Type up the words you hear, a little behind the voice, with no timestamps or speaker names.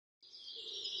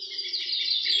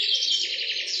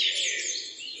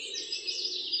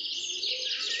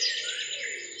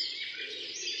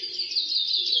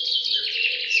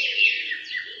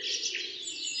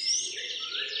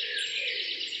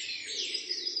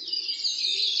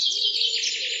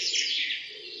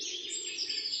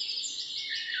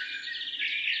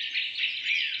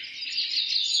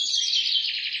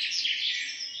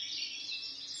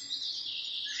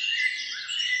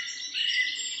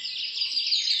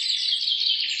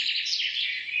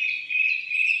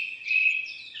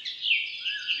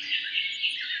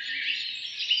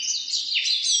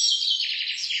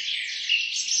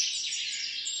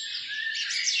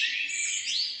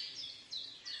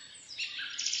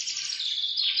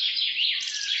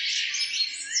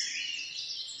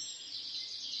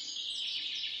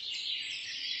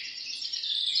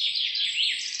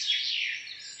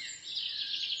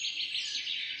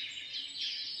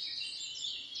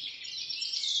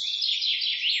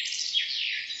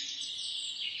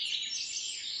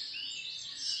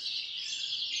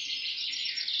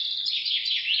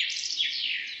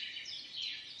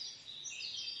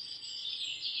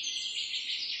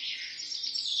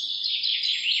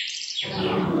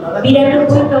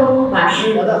92তম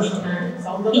বার্ষিক অনুষ্ঠান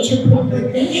কিছুক্ষণ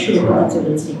মধ্যেই শুরু হতে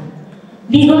চলেছে।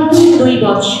 বিগত 2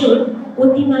 বছর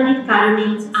অতিমারির কারণে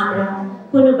আমরা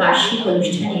কোনো বার্ষিক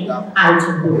অনুষ্ঠানের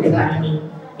আয়োজন করতে পারিনি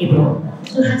এবং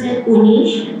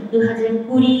 2019,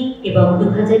 2020 এবং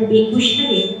 2021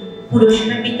 সালে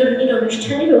পুরস্কার বিতরণের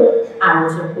অনুষ্ঠানেরও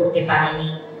আয়োজন করতে পারিনি।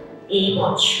 এই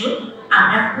বছর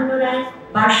আমরা পুনরায়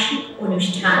বার্ষিক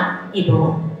অনুষ্ঠান এবং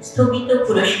স্থগিত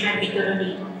পুরস্কার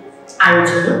বিতরণের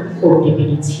আয়োজন করতে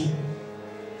পেরেছি।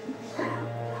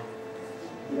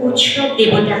 উৎসব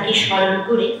দেবতাকে স্মরণ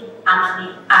করে আমাদের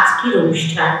আজকের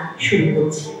অনুষ্ঠান শুরু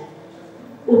করছি।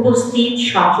 উপস্থিত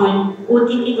সকল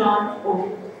অতিথিগণ ও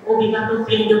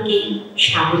অভিভাবকবৃন্দকে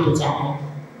স্বাগত জানাই।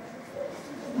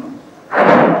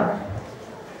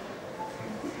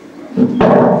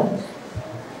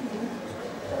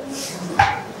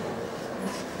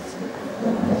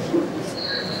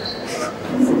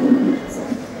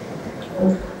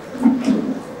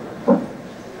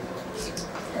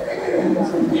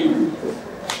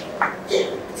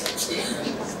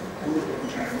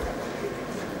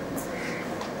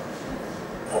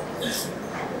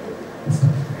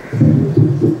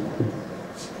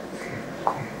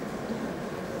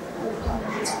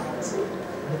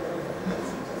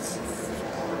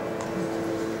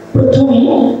 প্রথমে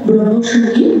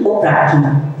ব্রহ্মসঙ্গীত ও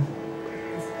প্রার্থনা।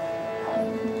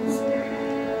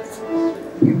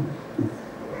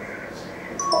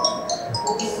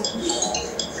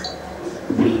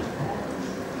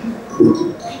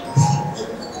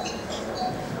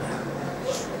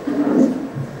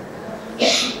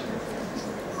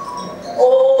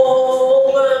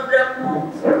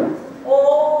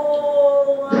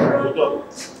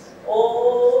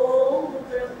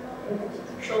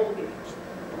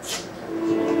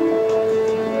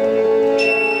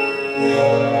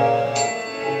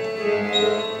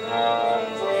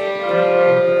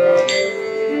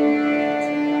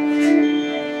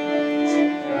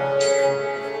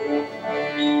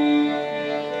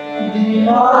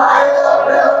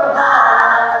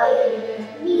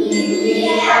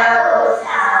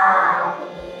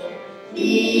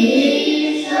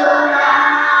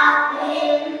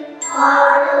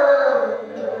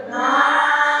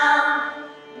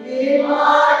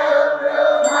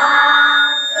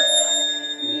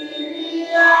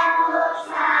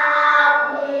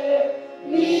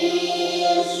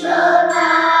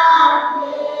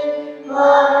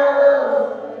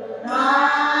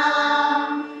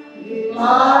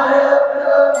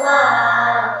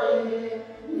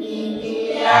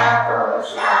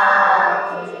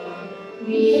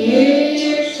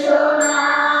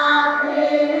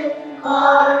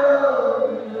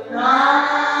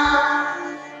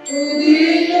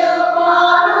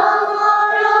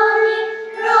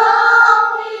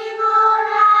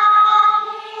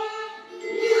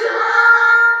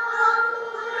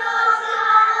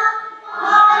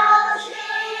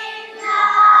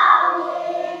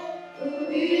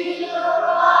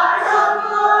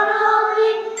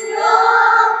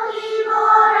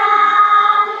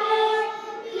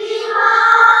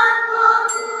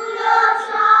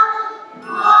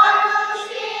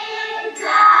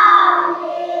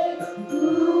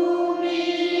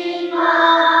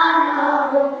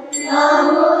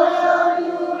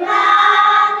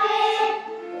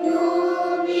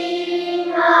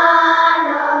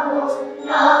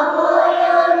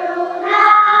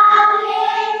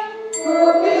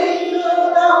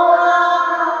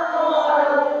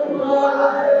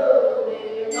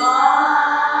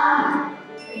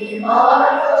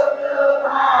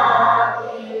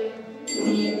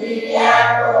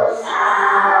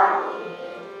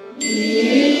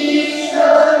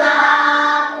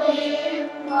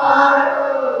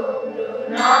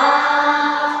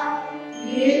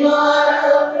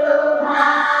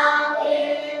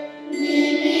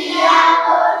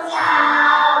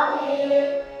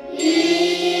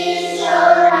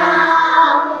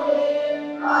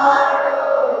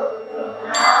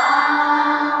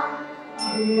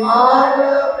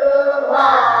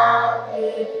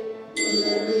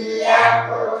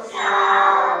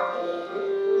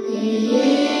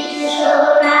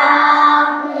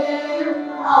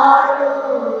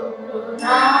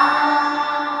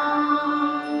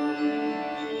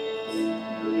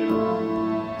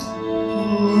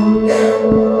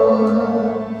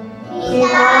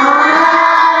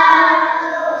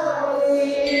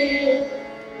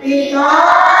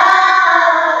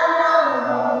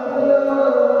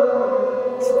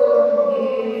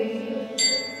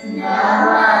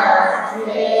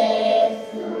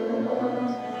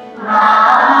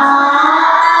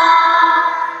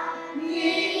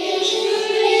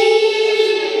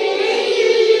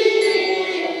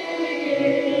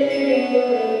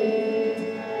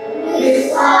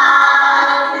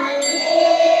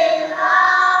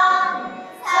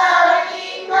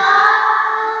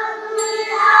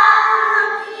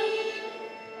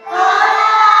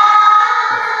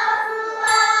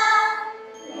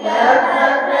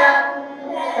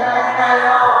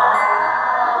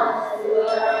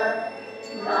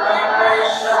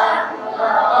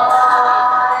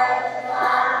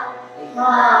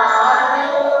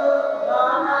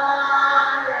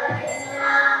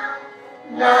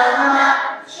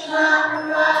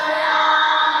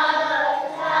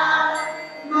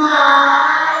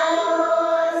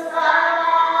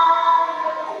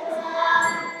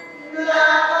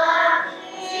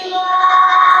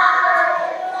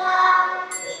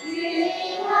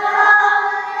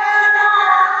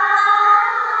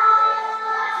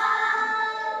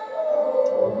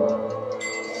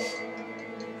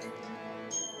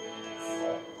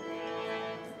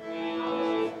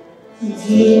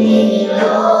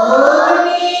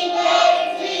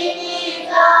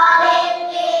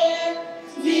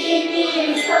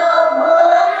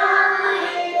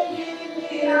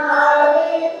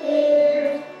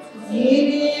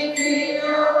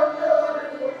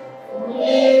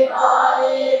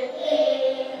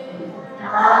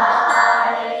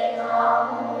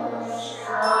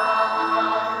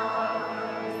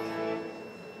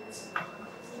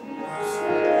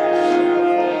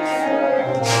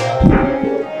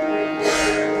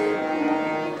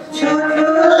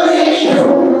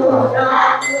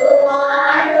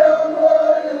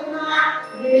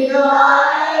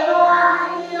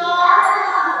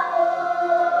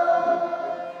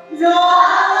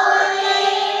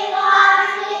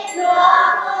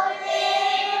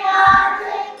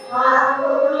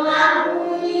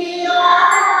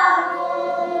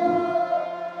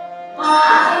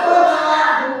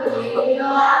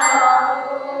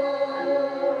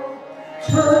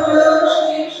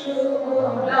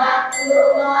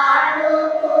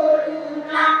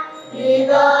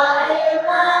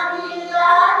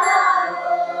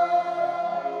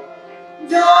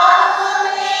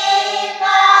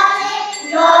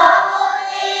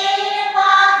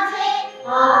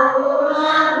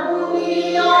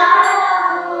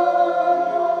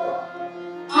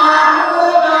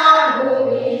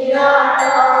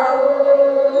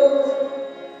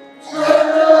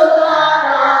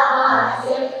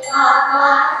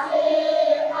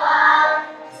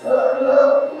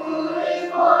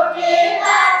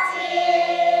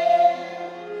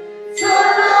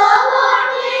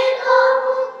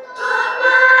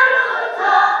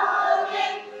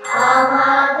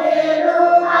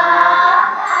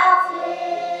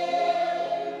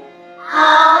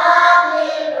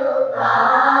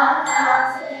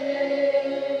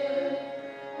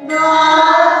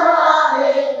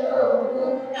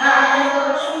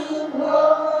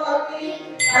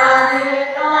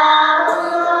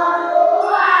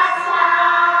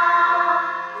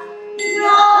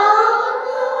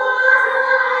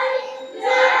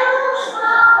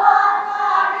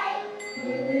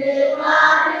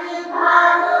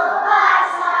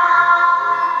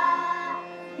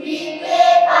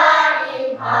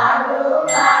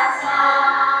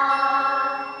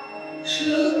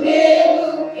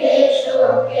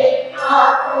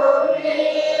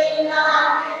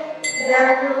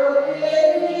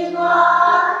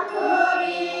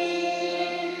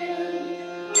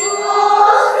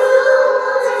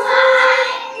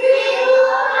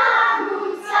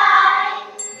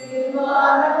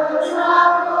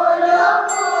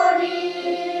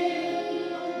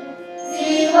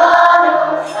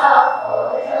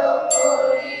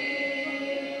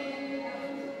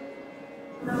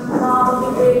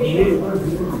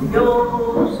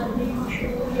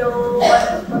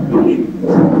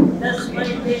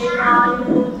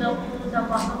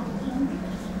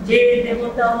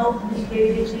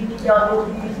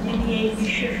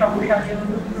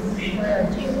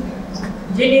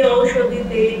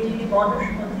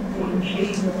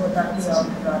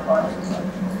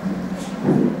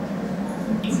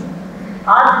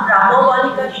 आज ब्राह्मो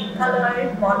बालिका शिक्षालय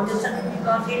मोंटेसरी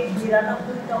विभागের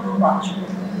 ৯২তম বার্ষিক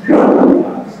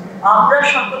আমরা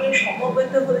সকলে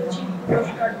সমবেত হয়েছি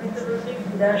পুরস্কার বিতরণী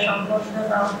বিদায়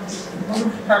সংবর্ধনা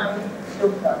অনুষ্ঠানে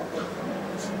যোগদান করতে।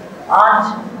 আজ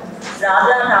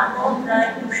রাজা রামমোহন রায়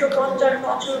 ২৫০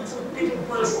 বছর পূর্তি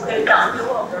উপলক্ষে তাকেও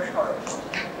আমরা স্মরণ করি।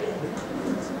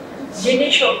 যিনি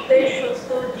সত্যের সত্য,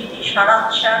 যিনি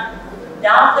সারাৎসার,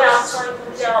 যাহাকে আশ্রয়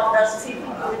করতে আমরা স্থিতি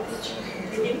করিতেছি,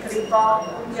 যিনি কৃপা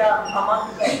করিয়া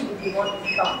আমাদের জীবন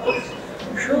সকল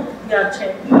সুখ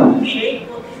দিয়াছেন, সেই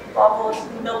পথিক পাবন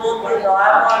দীনবন্ধু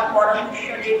দয়াময়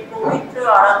পরমেশ্বরের পবিত্র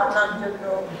আরাধনার জন্য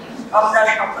আমরা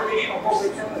সকলে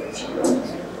সমবেত হয়েছি।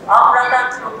 আমরা তার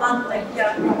প্রকাশ দেখিয়া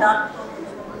কৃতার্থ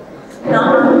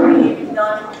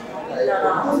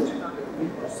দ্বারা আলোচনা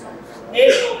হে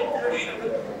পবিত্র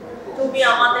স্বরূপ, তুমি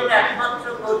আমাদের একমাত্র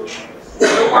গতি,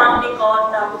 তোমার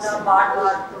নিকট আমরা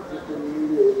বারবার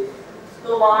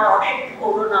তোমার অসীম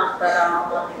করুণার দ্বারা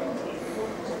আমাদের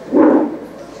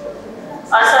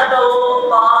असतो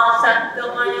मा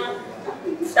सत्यमय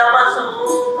तमसो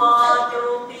मा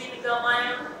ज्योतिर्गमय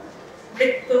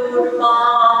मृत्युर्मा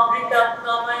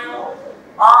मृतंगमय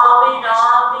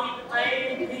आविराविर्मयेति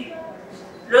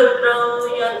रुद्रो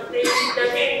यत्ते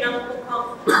दक्षिणमुखं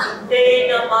तेन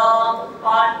मां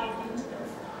पाहिति।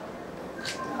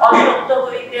 অসত্য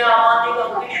হইতে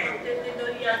আমাদিগকে সত্যতে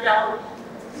লইয়া যাও,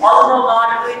 অন্ধকার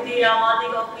হইতে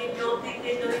আমাদিগকে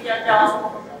জ্যোতিতে লইয়া যাও,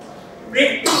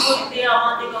 মৃত্যু হইতে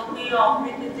আমাদিগকে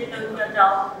অমৃততে লইয়া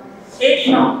যাও, হে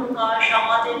সম্প্রকাশ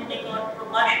আমাদের নিকট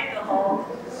প্রকাশিত হও,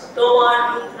 তোমার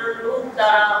রুদ্র রূপ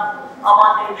দ্বারা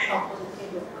আমাদের সকলকে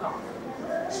রক্ষা করো।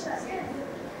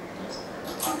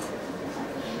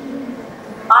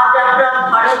 আজ আমরা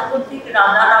ভারত কর্তৃক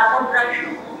রাজা রামন রায়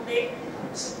সম্বন্ধে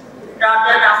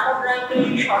রাজা রামন রায়কে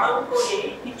স্মরণ করে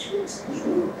কিছু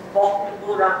বক্তব্য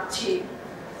রাখছি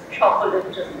সকলের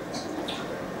জন্য।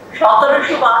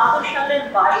 1772 সালের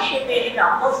 22শে মে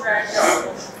রামন রায়ের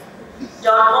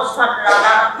জন্মস্থান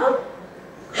রানানগর,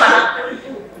 খানাকুল।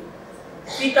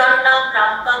 পিতার নাম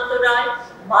রামকান্ত রায়,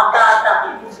 মাতা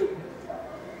দামিনী দেবী।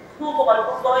 খুব অল্প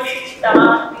বয়সে তার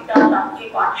পিতা তাকে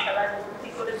পাঠশালায় ভর্তি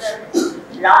করে দেন।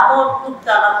 রামন খুব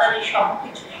তাড়াতাড়ি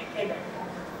সবকিছু শিখে নেন।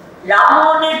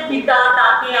 রামনের পিতা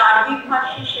তাকে আরবি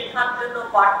ফার্সি শেখার জন্য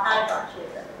পাটনায় পাঠিয়ে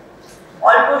দেন।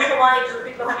 অল্প সময়ে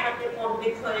দুটি ভাষাতে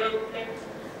পণ্ডিত হয়ে উঠলেন।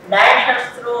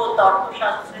 ন্যায়শাস্ত্র ও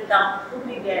তর্কশাস্ত্রে তার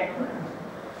খুবই জ্ঞান হলেন।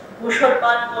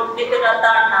 মুসলমান পণ্ডিতেরা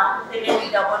তার নাম দিলেন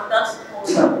জবরদস্ত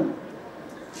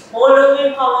মৌলভী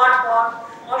হওয়ার পর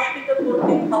সংস্কৃত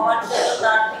পণ্ডিত হওয়ার জন্য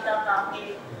তার পিতা তাকে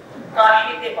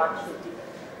কাশীতে পাঠিয়ে দিলেন।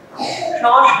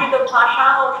 সংস্কৃত ভাষা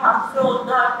ও শাস্ত্র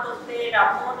অধ্যয়ন করতে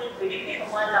রামমোহনের বেশি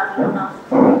সময় লাগলো না।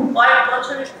 কয়েক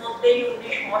বছরের মধ্যেই উনি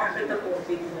সংস্কৃত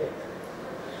পণ্ডিত হয়ে গেলেন।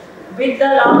 বিদ্যা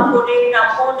লাভ করে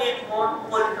রামমোহনের মন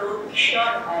বলল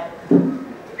ঈশ্বর এক।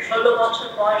 16 বছর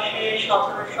বয়সে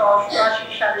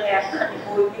 1788 সালে একখানি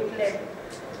বই লিখলেন,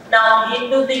 নাম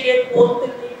হিন্দু দিগের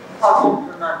পৌত্তলিক ধর্ম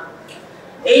প্রণালী।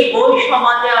 এই বই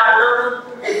সমাজে আলোড়ন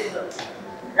তুলে দিল।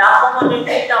 রামমোহনের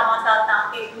পিতা মাতা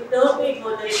তাকে বিধর্মী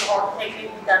বলে ঘর থেকে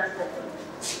বিতাড়িত করলেন।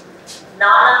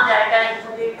 নানা জায়গায়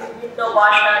ঘুরে বিভিন্ন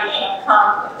ভাষায় শিক্ষা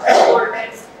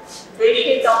করলেন।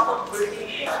 দেশে তখন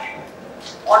ব্রিটিশ শাসন,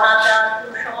 অনাচার,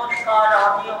 কুসংস্কার,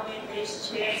 অনিয়মে দেশ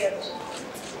ছেয়ে গেছে।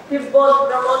 তিব্বত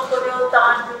ভ্রমণ করেও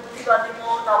তার যুক্তিবাদী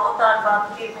মন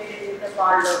অবতারবাদকে মেরে যেতে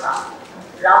পারল না।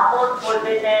 রামমোহন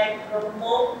বললেন এক ব্রহ্ম,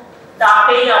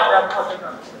 তাকেই আমরা ভজনা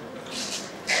করি।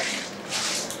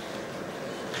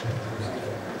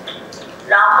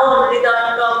 রামমোহন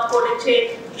হৃদয়ঙ্গম করেছেন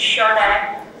ঈশ্বর এক,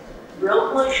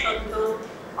 ব্রহ্মই সত্য,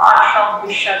 আর সব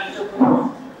বিশ্বাসযোগ্য।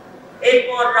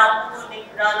 এরপর রামমোহন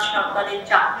ইংরাজ সরকারের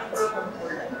চাকরি গ্রহণ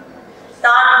করলেন।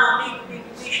 তার মনিক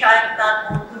বিক্রি সাহেব তার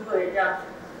বন্ধু হয়ে যান।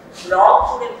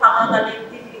 রংপুরে থাকাকালীন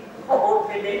তিনি খবর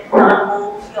পেলেন তার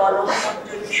বৌদি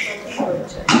অলঙ্কঞ্জলি সতী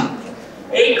হয়েছে।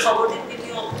 এই খবরে তিনি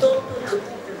অত্যন্ত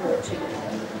দুঃখিত হয়েছিলেন।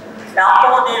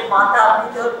 রামমোহনের মাতা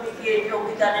বিধর্মীকে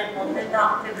জমিদারের মধ্যে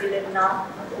থাকতে দিলেন না।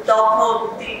 তখন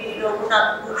তিনি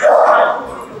রঘুনাথপুর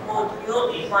শ্মশানভূমির উপর গৃহ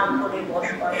নির্মাণ করে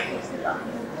বসবাস করতে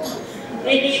লাগলেন।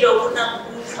 তিনি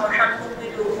রঘুনাথপুর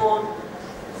শ্মশানভূমির উপর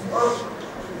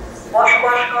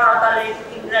বসবাস করাকালে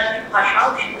ইংরাজি ভাষাও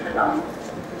শিখলাম।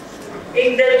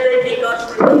 ইংরেজদের নিকট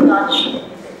থেকে কাজ শিখে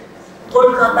নিলেন।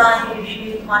 কলকাতায় এসে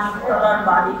মানিকতলার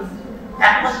বাড়ি,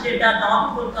 এখন যেটা নর্থ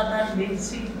কলকাতার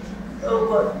বেসিক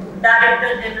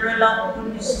ডাইরেক্টর জেনারেল অফ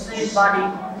পুলিশের বাড়ি,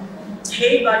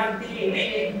 সেই বাড়িতে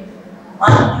এসে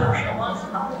আত্মীয় সমাজ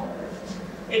স্থাপন।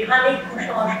 এখানে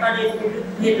কুসংস্কারের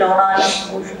বিরুদ্ধে লড়াই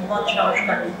ও সমাজ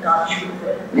সংস্কারের কাজ শুরু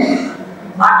হয়েছে।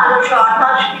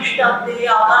 1828 খ্রিস্টাব্দে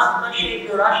আগস্ট মাসে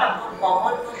জোড়াসাঁকোর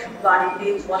কমল বসুর বাড়িতে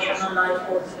উপাসনালয়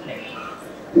করছিলেন।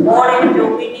 পরে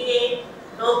জমি নিয়ে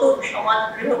নতুন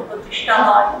সমাজগৃহ প্রতিষ্ঠা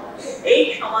হয়। এই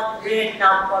সমাজগৃহের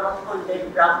নামকরণ করলেন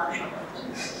ব্রাহ্ম সমাজ।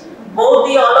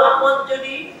 বৌদি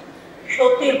অলঙ্কঞ্জলি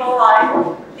সতী হওয়ায়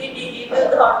তিনি হিন্দু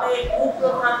ধর্মের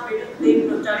কুপ্রথার বিরুদ্ধে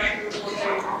প্রচার শুরু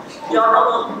করলেন।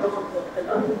 জনমত গ্রহণ করতে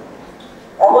লাগলেন।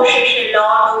 অবশেষে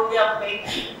লর্ড উইলিয়াম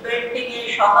বেন্টিং এর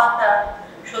সহায়তায়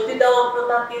সতীদাহ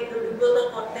প্রথাকে দূরীভূত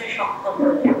করতে সক্ষম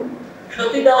হলেন।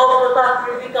 সতীদাহ প্রথা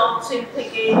প্রিভি কাউন্সিল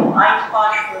থেকে আইন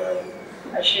পাস হয়ে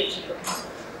এসেছিল।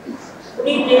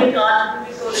 উনি যে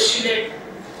কাজগুলি করেছিলেন,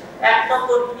 1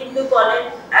 নম্বর হিন্দু কলেজ,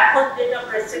 এখন যেটা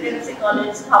প্রেসিডেন্সি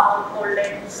কলেজ স্থাপন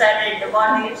করলেন স্যার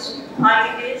এডওয়ার্ড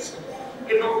আইরিস্ট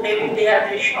এবং ডেভিড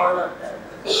এয়ারের সহায়তায়।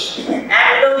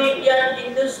 অ্যাংলো ইন্ডিয়ান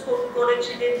হিন্দু স্কুল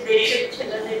করেছিলেন দেশের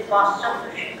ছেলেদের পাশ্চাত্য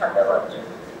শিক্ষা দেওয়ার জন্য।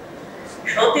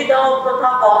 সতীদাহ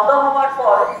প্রথা বন্ধ হওয়ার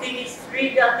পর তিনি স্ত্রী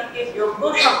জাতিকে যোগ্য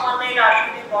সম্মানের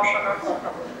আসনে বসানোর কথা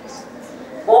বলেন।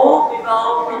 বহু বিবাহ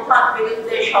প্রথার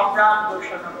বিরুদ্ধে সংগ্রাম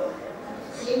ঘোষণা করলেন।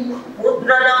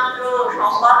 মুদ্রাযন্ত্র ও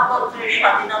সংবাদপত্রের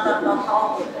স্বাধীনতার কথাও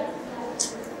বললেন।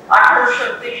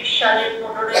 1830 সালের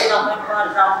 15 নভেম্বর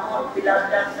রামমোহন বিলাস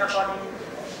যাত্রা করেন।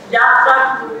 যাত্রার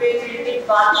পূর্বে দিল্লির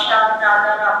বাদশাহ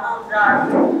রাজা রামমোহন রায়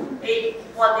এই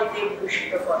উপাধিতে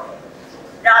ভূষিত করেন।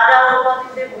 রাজা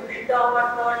উপাধিতে ভূষিত হওয়ার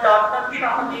পর লন্ডন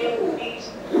শহরে উনি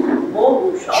বহু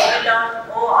সম্মেলন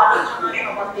ও আলোচনা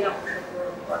সভাতে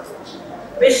অংশগ্রহণ করেন।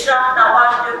 বিশ্রাম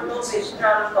নেওয়ার জন্য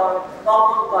বিশ্রাম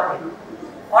গমন করেন।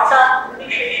 হঠাৎ 19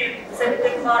 31শে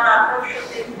সেপ্টেম্বর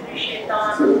 1833-এ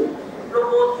তাঁর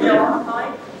প্রবোধ জমা হয়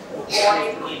ও পরে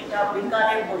সেটা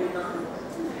বিকারে পরিণত হয়।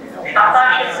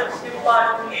 27শে সেপ্টেম্বর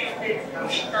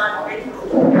 1933 তাঁর মৃত্যু।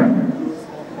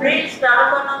 প্রিন্স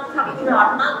দ্বারকানাথ ঠাকুর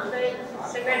আন্নাথবেল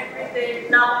সিমেট্রিতে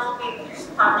নামক একটি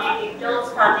স্থানে নির্জন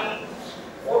স্থানে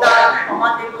ওনার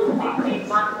সমাধি মন্দির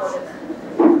নির্মাণ করে দেন।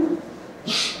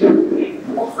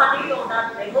 ওখানেই ওনার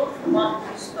দেহ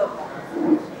সমাধিস্থ হয়।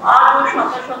 আরও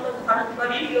শত শত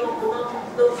ভারতবাসী ও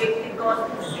গুণমুগ্ধ ব্যক্তিগত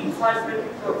শৃঙ্খল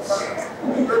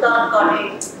প্রদান করে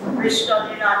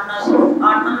ব্রিস্টলের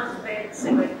আন্নাথবেল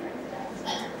সিমেট্রি।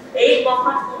 এই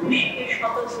মহান মনীষীকে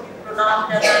শত কোটি প্রণাম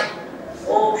জানাই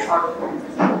ও স্মরণ।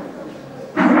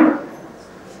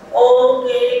 ওম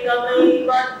একমেব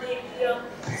দ্বিতীয়ম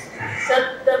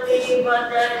সত্যমেব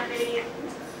জয়তে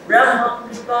ব্রহ্ম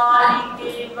কৃপালি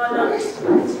কেবলম।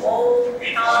 ওম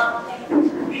শান্তি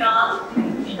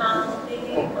শান্তি শান্তি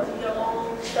হরি ওম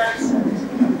তৎসৎ।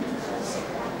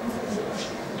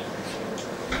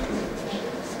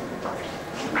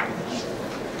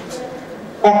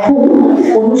 এখন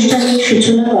অনুষ্ঠানের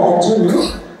সূচনা করার জন্য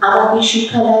আমাদের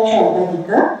শিক্ষালয়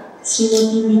সম্পাদিকা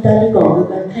শ্রীমতী মিতালি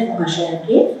গঙ্গোপাধ্যায়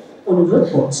মহাশয়াকে অনুরোধ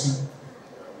করছেন।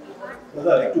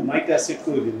 দাদা একটু মাইকটা সেট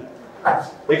করে দিন না,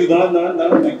 একটু দাঁড়ান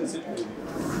মাইকটা সেট করে দিন।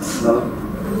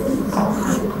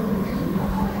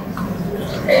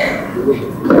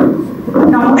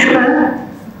 নমস্কার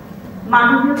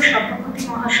মাননীয় সভাপতি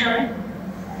মহাশয়,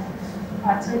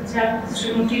 আচার্য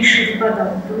শ্রীমতী সুদীপা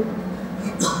দত্ত,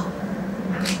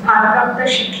 ভারপ্রাপ্ত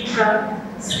শিক্ষিকা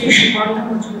শ্রী সুবর্ণা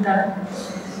মজুমদার,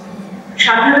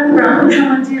 সাধারণ ব্রাহ্ম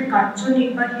সমাজের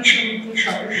কার্যনির্বাহী সমিতির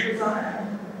সদস্যগণ,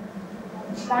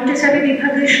 মন্টেসরি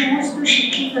বিভাগের সমস্ত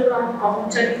শিক্ষিকাগণ,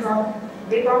 কর্মচারীগণ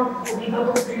এবং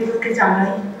অভিভাবকবৃন্দকে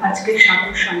জানাই আজকের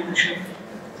সাদর সম্ভাষণ।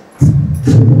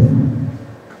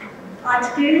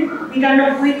 আজকে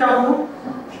 ৯২তম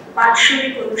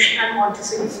বাৎসরিক অনুষ্ঠান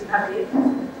মন্টেসরি বিভাগে।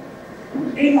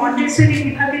 এই মন্টেসরি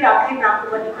বিভাগের আগে ব্রাহ্ম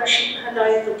বালিকা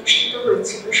শিক্ষালয় প্রতিষ্ঠিত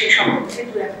হয়েছিল, সে সম্বন্ধে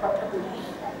দু এক কথা বলি।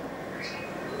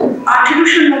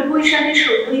 1890 সালের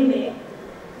 16ই মে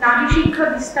নারী শিক্ষা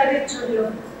বিস্তারের জন্য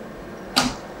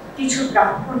কিছু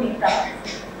ব্রাহ্ম নেতা,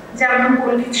 যেমন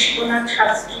পণ্ডিত শিবনাথ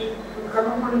শাস্ত্রী,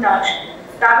 দুর্গামোহন দাস,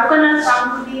 দ্বারকানাথ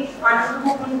গাঙ্গুলি,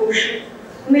 আনন্দমোহন বসু,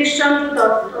 উমেশচন্দ্র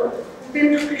দত্ত,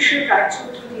 উপেন্দ্রকিশোর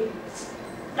রায়চৌধুরী,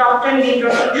 ডক্টর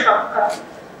নীলরতন সরকার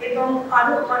এবং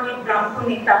আরো অনেক ব্রাহ্ম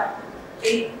নেতা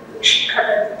এই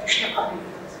শিক্ষালয় প্রতিষ্ঠা করেন।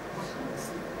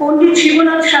 পণ্ডিত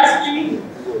শিবনাথ শাস্ত্রী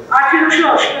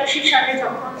 1888 সালে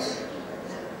যখন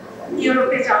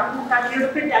ইউরোপে যান, তার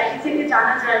ইউরোপের ডায়েরি থেকে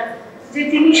জানা যায় যে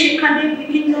তিনি সেখানে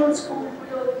বিভিন্ন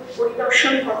স্কুলগুলো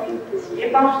পরিদর্শন করেন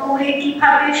এবং করে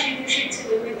কিভাবে সে দেশের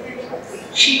ছেলেমেয়েদের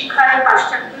শিক্ষায়,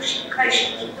 পাশ্চাত্য শিক্ষায়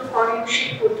শিক্ষিত করেন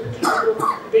সেই পদ্ধতিগুলো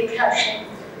দেখে আসেন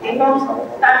এবং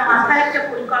তার মাথায় একটা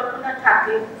পরিকল্পনা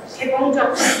থাকে। এবং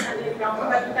যখন এখানে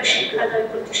ব্রহ্মবালিকা শিক্ষালয়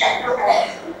প্রতিষ্ঠিত হয়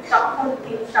তখন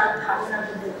তিনি তার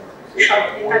ধারণাগুলো সব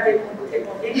নেতাদের মধ্যে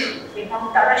বলেন এবং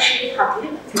তারা সেইভাবে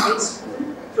এই স্কুল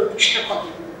প্রতিষ্ঠা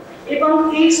করেন। এবং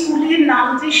এই স্কুলের নাম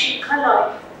যে শিক্ষালয়,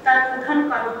 তার প্রধান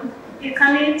কারণ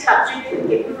এখানে ছাত্রীদের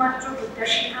কেবলমাত্র বিদ্যা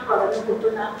শিক্ষা করানো হতো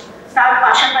না, তার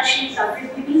পাশাপাশি তাদের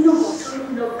বিভিন্ন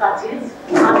গঠনমূলক কাজে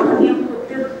আত্মনিয়োগ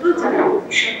করতে হতো, যারা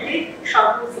ভবিষ্যতে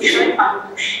সর্ববিষয়ে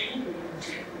পারদর্শী।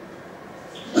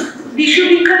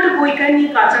 বিশ্ববিখ্যাত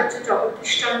বৈজ্ঞানিক আচার্য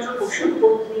জগদীশচন্দ্র বসুর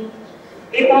পত্নী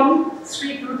এবং শ্রী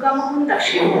দুর্গামোহন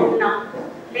দাসের কন্যা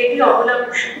লেডি অবলা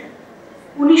বসু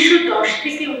 1910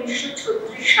 থেকে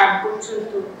 1936 সাল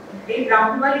পর্যন্ত এই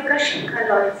ব্রাহ্মবালিকা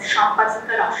শিক্ষালয়ের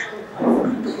সম্পাদিকার আসন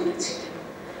অলঙ্কৃত করেছিলেন।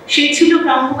 সে ছিল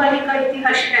ব্রাহ্মবালিকা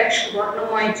ইতিহাসের এক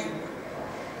সুবর্ণময় যুগ।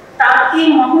 তার এই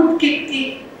মহৎ কীর্তি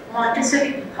মন্টেসরি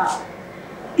বিভাগ।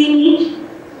 তিনি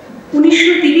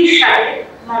 1930 সালে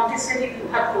মন্টেসরি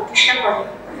বিভাগ প্রতিষ্ঠা করেন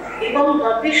এবং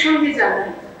গর্বের সঙ্গে জানান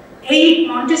এই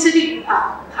মন্টেসরি বিভাগ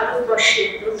ভারতবর্ষের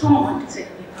প্রথম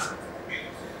মন্টেসরি বিভাগ।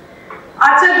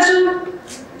 আচার্য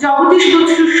জগদীশ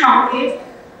বসুর সঙ্গে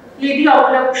লেডি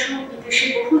অবলা বসু বিদেশে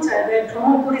বহু জায়গায়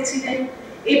ভ্রমণ করেছিলেন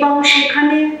এবং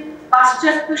সেখানে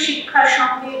পাশ্চাত্য শিক্ষার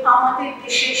সঙ্গে আমাদের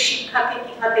দেশের শিক্ষাকে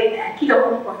কিভাবে একই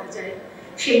রকম করা যায়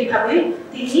সেইভাবে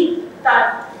তিনি তার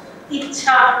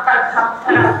ইচ্ছা, তার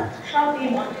ভাবধারা সব এই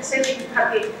মন্টেসরি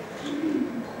বিভাগে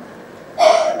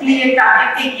দিয়ে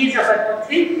তাকে এগিয়ে যাবার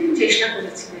পথে চেষ্টা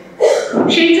করেছিলেন।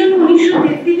 সেই জন্য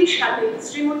 1933 সালে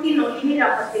শ্রীমতী নলিনী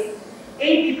রাভাতে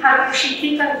এই বিভাগের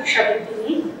শিক্ষিকা হিসাবে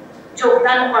তিনি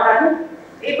যোগদান করান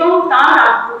এবং তার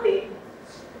আগ্রহে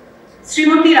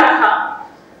শ্রীমতী রাভা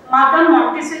মাদাম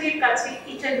মন্টেসরির কাছে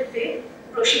ইটালিতে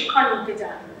প্রশিক্ষণ নিতে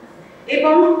যান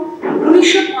এবং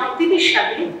 1935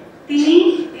 সালে তিনি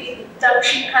এই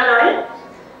শিক্ষালয়ে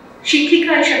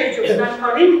শিক্ষিকা হিসেবে যোগদান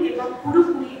করেন এবং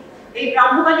পুরোপুরি এই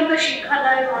ব্রাহ্ম বালিকা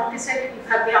শিক্ষালয় মন্টেসরি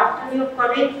বিভাগে আত্মনিয়োগ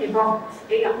করেন এবং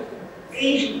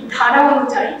এই ধারা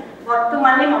অনুযায়ী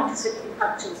বর্তমানে মন্টেসরি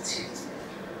বিভাগ চলছে।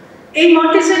 এই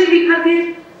মন্টেসরি বিভাগের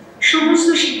সমস্ত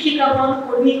শিক্ষিকাগণ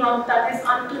কর্মীগণ তাদের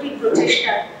আন্তরিক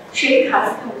প্রচেষ্টায় সেই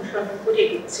ধারাকে অনুসরণ করে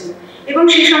এগোচ্ছেন এবং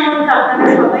সে সম্বন্ধে আপনারা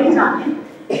সবাই জানেন।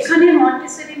 এখানে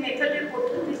মন্টেসরি মেথডের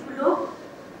পদ্ধতিগুলো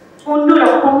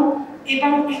অন্যরকম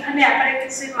এবং এখানে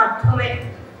অ্যাপারেটাসের মাধ্যমে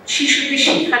শিশুদের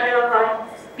শিক্ষা দেওয়া হয়।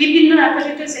 বিভিন্ন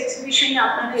অ্যাপারেটাস এক্সিবিশনে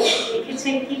আপনারা এসে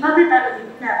দেখেছেন কিভাবে তারা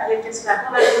বিভিন্ন অ্যাপারেটাস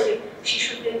ব্যবহার করে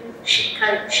শিশুদের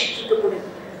শিক্ষায় শিক্ষিত করে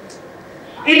তোলে।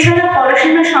 এছাড়া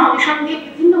পড়াশোনার সঙ্গে সঙ্গে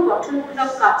বিভিন্ন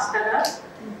গঠনমূলক কাজ তারা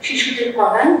শিশুদের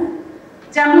করান,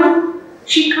 যেমন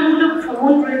শিক্ষামূলক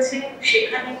ভ্রমণ রয়েছে,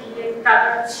 সেখানে গিয়ে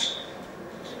তারা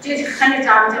যেখানে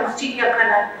যান, যেমন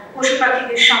চিড়িয়াখানায় পশু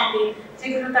পাখিদের সঙ্গে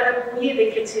যেগুলো তারা বইয়ে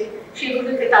দেখেছে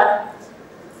সেগুলোকে তারা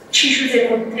শিশুদের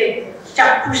মধ্যে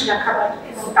চাক্ষুষ দেখাবার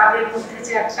এবং তাদের মধ্যে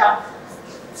যে একটা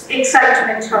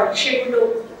এক্সাইটমেন্ট হয় সেগুলো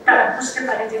তারা বুঝতে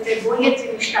পারে যে বইয়ের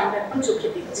জিনিসটা আমরা এখন চোখে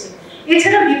দেখছি।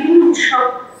 এছাড়া বিভিন্ন উৎসব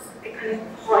এখানে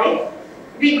হয়,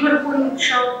 বৃক্ষরোপণ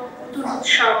উৎসব, পুতুল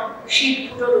উৎসব, শীত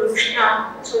পুজোর অনুষ্ঠান,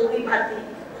 চৌড়িভাতি,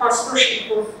 হস্তশিল্প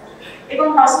এবং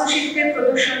হস্তশিল্পের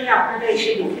প্রদর্শনী আপনারা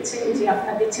এসে দেখেছেন যে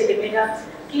আপনাদের ছেলেমেয়েরা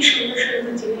কি সুন্দর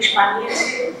সুন্দর জিনিস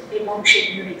বানিয়েছে এবং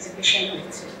সেগুলোর এক্সিবিশন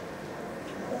হয়েছে।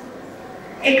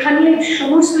 এখানে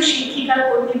সমস্ত শিক্ষিকা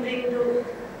কর্মীবৃন্দ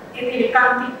এদের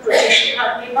একান্তিক প্রচেষ্টা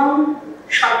এবং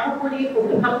সর্বোপরি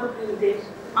অভিভাবকবৃন্দের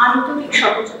আন্তরিক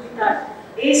সহযোগিতা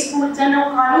এই স্কুল যেন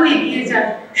আরো এগিয়ে যায়,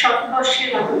 শতবর্ষের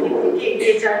আধুনিক দিকে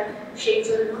এগিয়ে যায়, সেই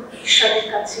জন্য ঈশ্বরের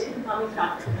কাছে আমি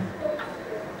প্রার্থনা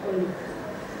করি।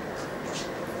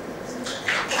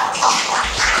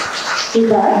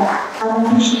 এবার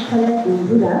আমাদের শিক্ষালয়ের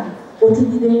বন্ধুরা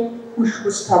অতিথিদের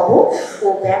পুষ্পস্তবক ও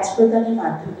ব্যাচ প্রদানের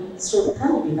মাধ্যমে শ্রদ্ধা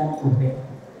নিবেদন করবেন।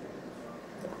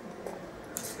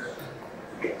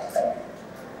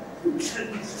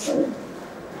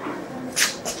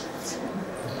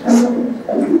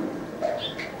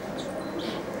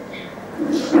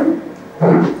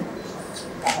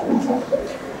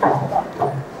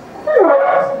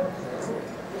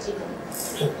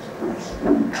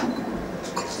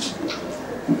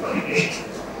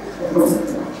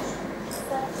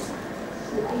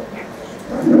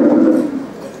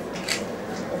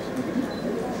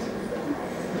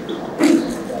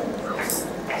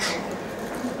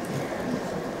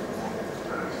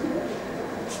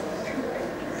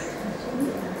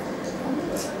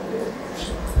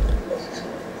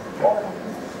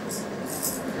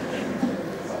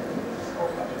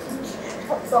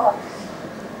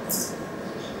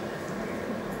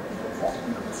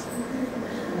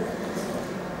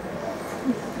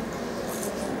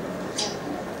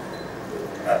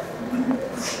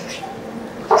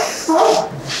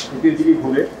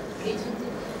 ভুলে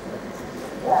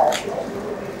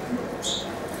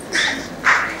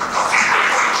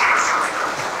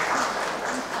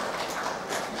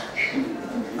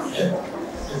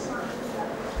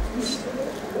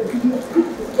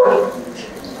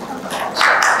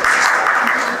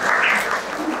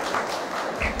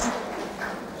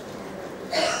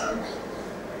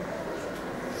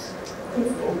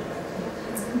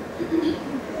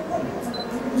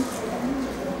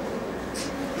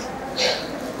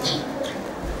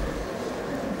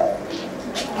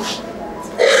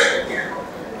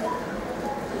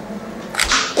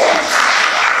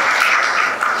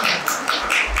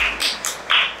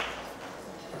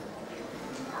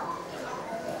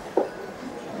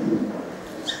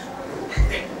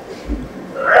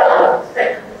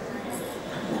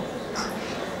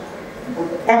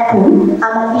এখন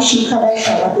আমাদের শিক্ষালয়ের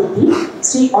সভাপতি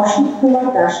শ্রী অসিত কুমার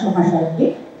দাস মহাশয়কে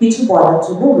কিছু বলার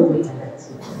জন্য অনুরোধ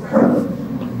জানাচ্ছি।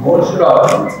 নমস্কার,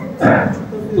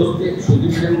 উপস্থিত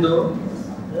সুধীবৃন্দ,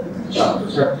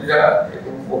 ছাত্রছাত্রীরা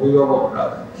এবং অভিভাবকরা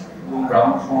এবং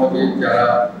ব্রাহ্ম সমাজের যারা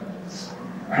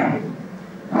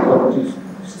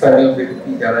স্থানীয় ব্যক্তি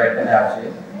যারা এখানে আছে,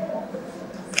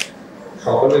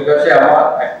 সকলের কাছে আমার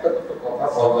একটা দুটো কথা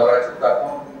বলবার আছে।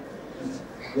 তখন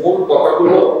মূল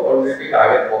কথাগুলো অলরেডি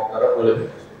আগের বক্তারা বলে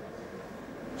ফেলেছে।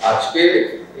 আজকে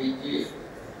এই যে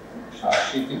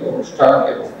সাংস্কৃতিক অনুষ্ঠান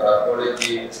এবং তারপরে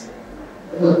যে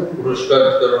পুরস্কার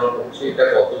বিতরণ হচ্ছে, এটা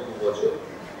গত 2 বছর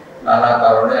নানা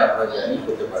কারণে আমরা জানি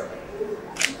হতে পারে।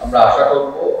 আমরা আশা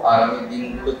করব আগামী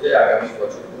দিনগুলোতে, আগামী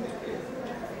বছরগুলিতে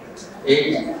এই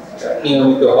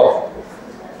নিয়মিত হবে।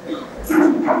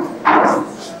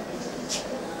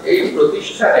 এই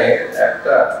প্রতিষ্ঠানের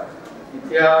একটা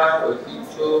ইতিহাস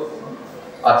ঐতিহ্য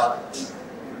আছে,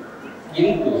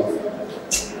 কিন্তু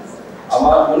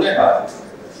আমার মনে হয়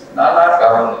নানা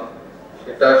কারণে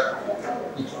সেটা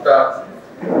কিছুটা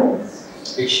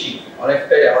বেশি,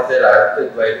 অনেকটাই আমাদের আয়ত্তের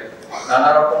বাইরে। নানা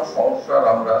রকম সমস্যার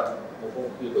আমরা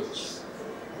মুখোমুখি হচ্ছি।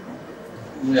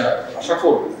 আশা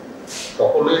করব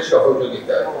সকলের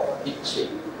সহযোগিতা ইচ্ছে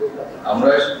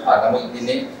আমরা আগামী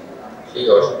দিনে সেই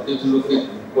অসুবিধাগুলোকে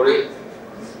দূর করে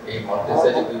এই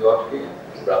মন্টেসরি বিভাগকে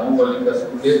ব্রাহ্ম বালিকা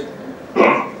স্কুলে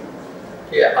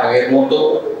আগের মতো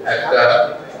একটা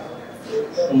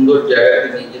সুন্দর জায়গাতে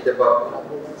নিয়ে যেতে পারবো।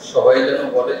 সবাই যেন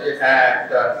বলে যে হ্যাঁ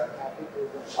একটা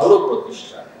ভালো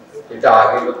প্রতিষ্ঠান, যেটা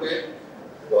আগে লোকে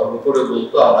গর্ব করে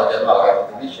বলতো, আমরা যেন আগামী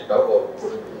দিনে সেটাও গর্ব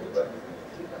করে বলতে পারি।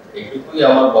 এইটুকুই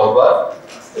আমার বলবার।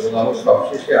 এবং আমি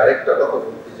সবশেষে আরেকটা কথা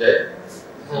বলতে চাই,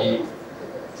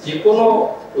 যে কোনো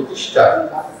প্রতিষ্ঠান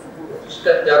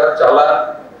যারা চালান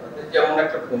তাদের যেমন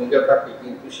একটা ভূমিকা থাকে,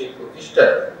 কিন্তু সেই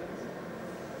প্রতিষ্ঠান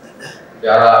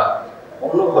যারা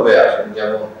অন্যভাবে আসেন,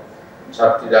 যেমন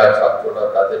ছাত্রীরা ছাত্ররা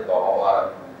তাদের বাবা মা,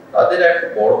 তাদের একটা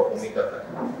বড় ভূমিকা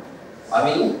থাকে।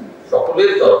 আমি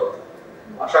সকলের তরফ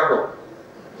আশা করব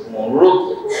এবং অনুরোধ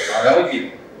করব আগামী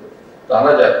দিনে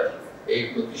তারা যাতে এই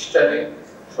প্রতিষ্ঠানে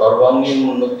সর্বাঙ্গীন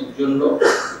উন্নতির জন্য,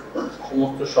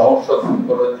 সমস্ত সমস্যা দূর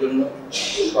করার জন্য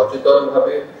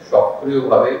সচেতনভাবে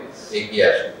সক্রিয়ভাবে এগিয়ে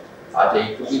আসে। আজ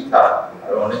এইটুকুই থাক,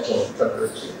 আর অনেক অনুষ্ঠান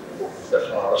রয়েছে।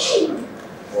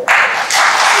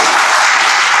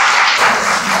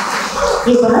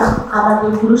 এবার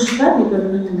আমাদের পুরস্কার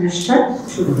বিতরণ অনুষ্ঠান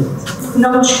শুরু হচ্ছে।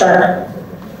 নমস্কার।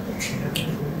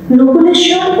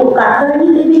 নকুলেশ্বর ও কাত্যায়নী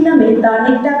দেবীর নামে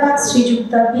দানের টাকা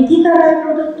শ্রীযুক্তা বিধিকা রায়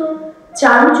প্রদত্ত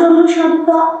চারুচন্দ্র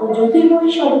সাধুকা ও জ্যোতির্ময়ী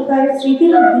সাধুকায়ের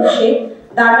স্মৃতির উদ্দেশ্যে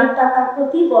দানের টাকা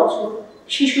প্রতি বছর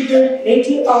শিশুদের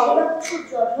বেঁচে অপরাধ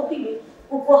জন্মদিনে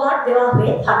উপহার দেওয়া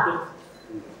হয়ে থাকে।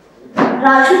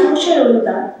 রাজু ঘোষের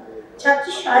অনুদান।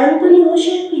 ছাত্রী সায়ন্তনী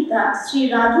ঘোষের পিতা শ্রী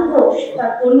রাজু ঘোষ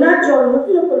তার কন্যার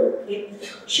জন্মদিন উপলক্ষে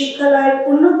শিক্ষালয়ের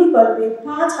উন্নতিকল্পে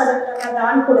 ৫,০০০ টাকা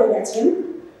দান করে গেছেন।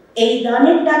 এই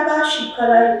দানের টাকা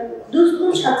শিক্ষালয়ের দুস্থ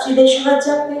ছাত্রীদের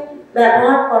সাহায্যার্থে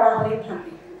ব্যবহার করা হয়ে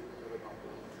থাকে।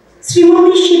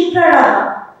 শ্রীমতী শিপ্রা রাহা।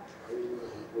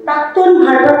 প্রাক্তন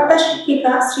ভারপ্রাপ্তা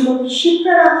শিক্ষিকা শ্রীমতী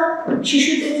শিপ্রা রাহা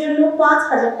শিশুদের জন্য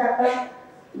 ৫,০০০ টাকা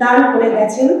দান করে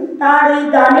গেছেন। তার এই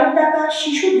দানের টাকা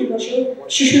শিশু দিবসে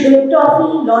শিশুদের টফি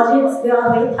লজেন্স দেওয়া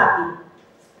হয়ে থাকে।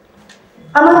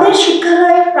 আমাদের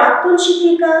শিক্ষালয়ের প্রাক্তন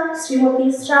শিক্ষিকা শ্রীমতী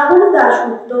শ্রাবণী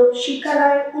দাশগুপ্ত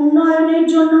শিক্ষালয়ের উন্নয়নের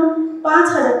জন্য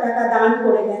 ৫,০০০ টাকা দান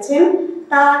করে গেছেন।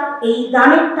 তার এই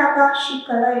দানের টাকা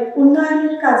শিক্ষালয়ের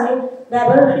উন্নয়নের কাজে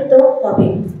ব্যবহৃত হবে।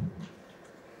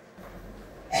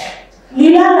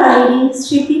 লীলা লাহিড়ী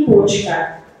স্মৃতি পুরস্কার।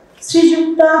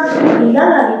 শ্রীযুক্তা লীলা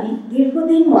লাহিড়ী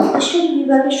দীর্ঘদিন মন্তেশ্বরী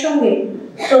বিভাগের সঙ্গে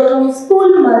প্রথম স্কুল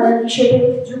মাদার হিসেবে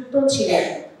যুক্ত ছিলেন।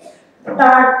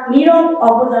 তার নীরব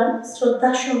অবদান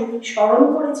শ্রদ্ধার সঙ্গে স্মরণ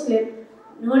করেছিলেন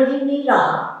নলিনী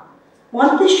রাহা।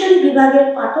 মন্তেশ্বরী বিভাগের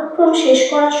পাঠ্যক্রম শেষ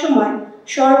করার সময়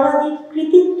সর্বাধিক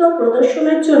কৃতিত্ব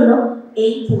প্রদর্শনের জন্য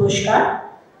এই পুরস্কার।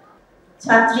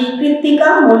 ছাত্রী কৃত্তিকা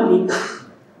মল্লিক।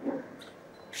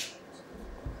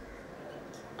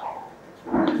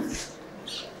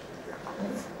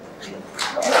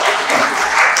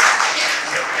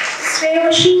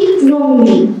 শ্রেয়সী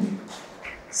নন্দী।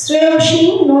 শ্রেয়সী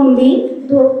নন্দী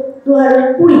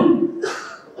 2020।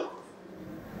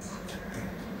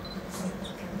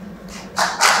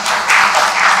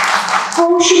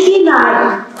 কৌশিকী নায়।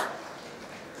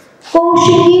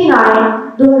 কৌশিকী নায়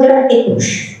 2021।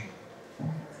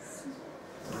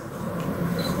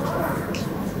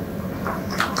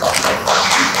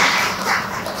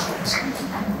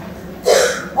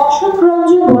 অশোক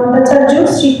রঞ্জন ভট্টাচার্য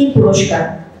স্মৃতি পুরস্কার।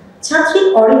 ছাত্রী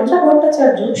অরিত্রা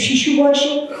ভট্টাচার্য শিশু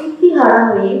বয়সে কীর্তিহারা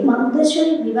হয়ে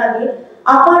মন্তেশ্বরী বিভাগে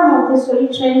আপার মন্তেশ্বরী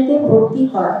শ্রেণীতে ভর্তি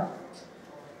হয়।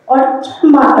 অরিত্রার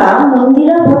মাতা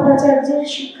মন্দিরা ভট্টাচার্যের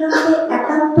শিক্ষাকে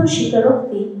একান্ত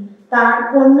স্বীকারোক্তি তার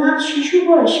কন্যার শিশু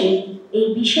বয়সে এই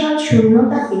বিশাল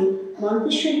শূন্যতাকে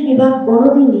মন্তেশ্বরী বিভাগ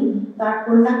কোনোদিনই তার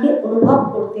কন্যাকে অনুভব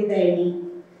করতে দেয়নি।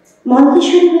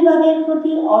 মন্তেশ্বরী বিভাগের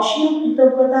প্রতি অসীম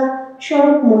কৃতজ্ঞতা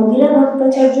স্বরূপ মন্দিরা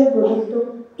ভট্টাচার্য প্রদত্ত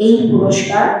এই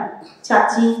পুরস্কার।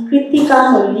 ছাত্রী কৃত্তিকা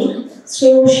মল্লিক,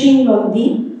 শ্রেয়সী নন্দী,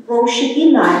 কৌশিকী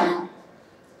নায়।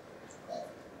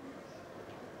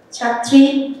 ছাত্রী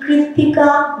কৃত্তিকা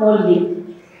মল্লিক,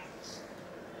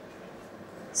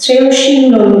 শ্রেয়সী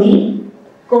নন্দী,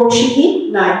 কৌশিকী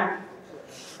নায়।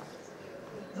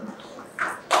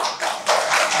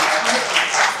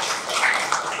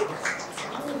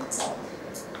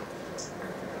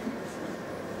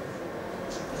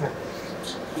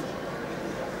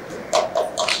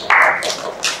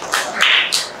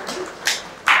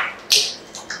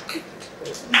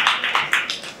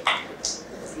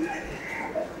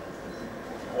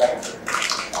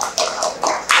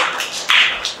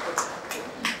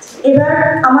 এবার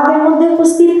আমাদের মধ্যে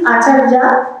উপস্থিত আচার্যা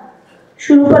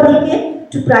সুরূপাদিকে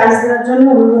একটু প্রাইজ দেওয়ার জন্য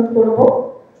অনুরোধ করব।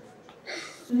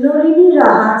 নলিনী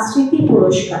রাহা স্মৃতি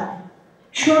পুরস্কার।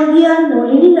 স্বর্গীয়া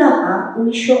নলিনী রাহা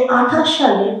 1928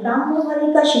 সালে ব্রাহ্ম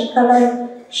বালিকা শিক্ষালয়ের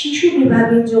শিশু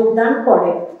বিভাগে যোগদান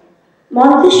করেন।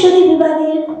 মন্তেশ্বরী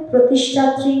বিভাগের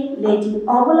প্রতিষ্ঠাত্রী লেডি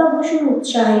অবলা বসুর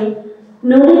উৎসাহে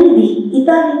নলিনী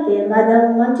ইতালিতে ম্যাডাম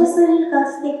মন্টেসরির কাছ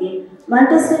থেকে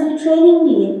মন্টেসরি ট্রেনিং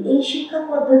নিয়ে এই শিক্ষা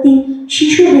পদ্ধতি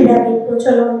শিশু বিভাগে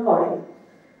প্রচলন করেন।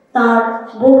 তার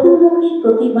বহুমুখী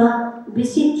প্রতিভা,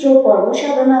 বিচিত্র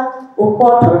কর্মসাধনা ও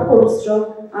কঠোর পরিশ্রম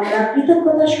আমরা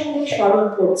কৃতজ্ঞতার সঙ্গে স্মরণ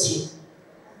করছি।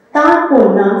 তার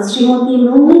কন্যা শ্রীমতী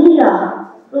নন্দিনী রাহা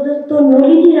প্রদত্ত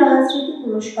নলিনী রাহা স্মৃতি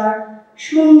পুরস্কার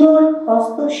সুন্দর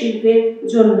হস্তশিল্পের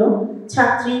জন্য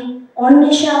ছাত্রী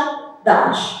অন্বেষা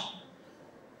দাস।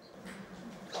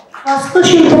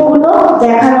 হস্তশিল্পগুলো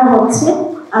দেখানো হচ্ছে,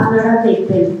 আপনারা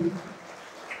দেখবেন।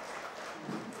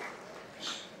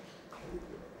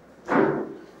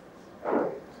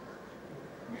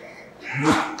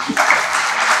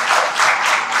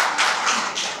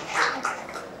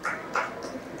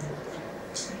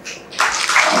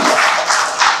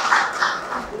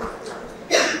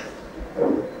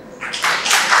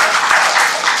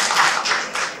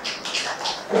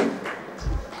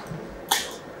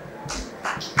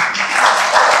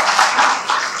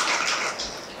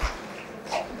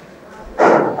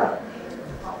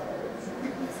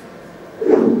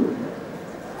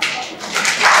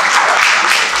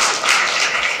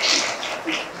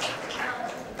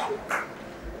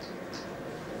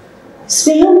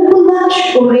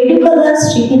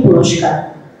 স্মৃতি পুরস্কার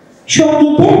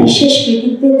সঙ্গীতে বিশেষ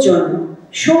কৃতিত্বের জন্য।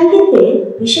 সঙ্গীতে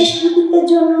বিশেষ কৃতিত্বের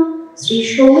জন্য শ্রী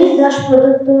সমীর দাস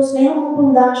প্রদত্ত স্নেহমুকুল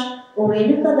দাস ও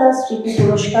রেণুকা দাস স্মৃতি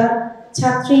পুরস্কার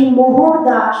ছাত্রী মোহর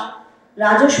দাস,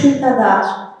 রাজস্মিতা দাস,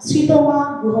 শ্রীতমা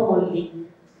গুহমল্লিক।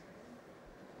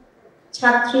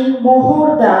 ছাত্রী মোহর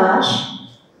দাস,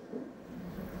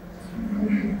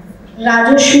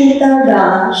 রাজস্মিতা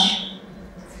দাস,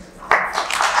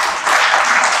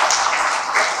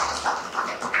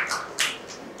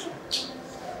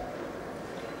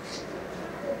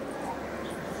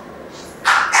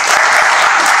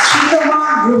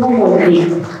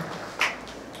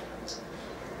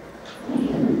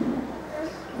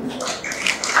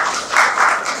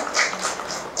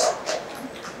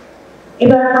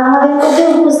 এবার আমাদের মধ্যে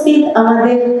উপস্থিত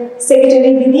আমাদের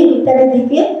সেক্রেটারি দিদি মিতালি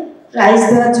দিকে প্রাইজ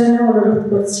দেওয়ার জন্য অনুরোধ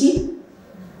করছি।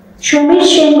 সমীর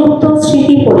সেনগুপ্ত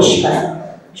স্মৃতি পুরস্কার।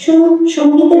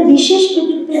 সঙ্গীতের বিশেষ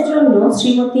কৃতিত্বের জন্য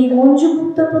শ্রীমতী মঞ্জু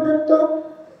গুপ্ত প্রদত্ত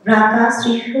ঢাকা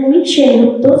শ্রী সমীর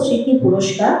সেনগুপ্ত স্মৃতি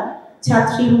পুরস্কার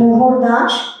ছাত্রী মোহর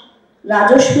দাস,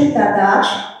 রাজস্মিতা দাস,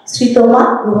 শ্রীতমা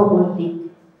গুহমল্লিক।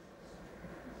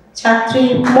 ছাত্রী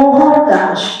মোহর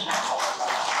দাস,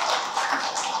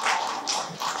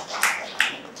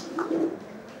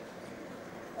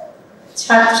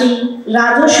 ছাত্রী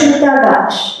রাজস্মিতা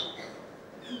দাস,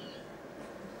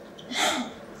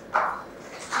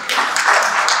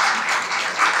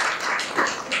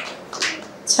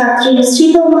 ছাত্রী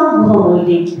শ্রীতমা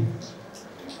গুহমল্লিক।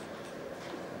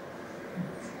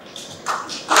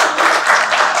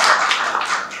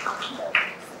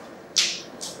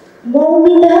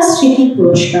 মৌমিতা স্মৃতি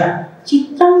পুরস্কার।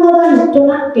 চিত্রাঙ্গদা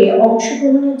নৃত্যনাট্যে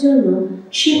অংশগ্রহণের জন্য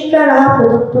শিপ্রা রাহা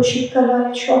প্রদত্ত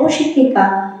শিক্ষালয়ের সহশিক্ষিকা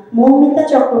মৌমিতা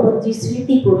চক্রবর্তী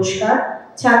স্মৃতি পুরস্কার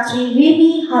ছাত্রী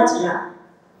রিবি হাজরা।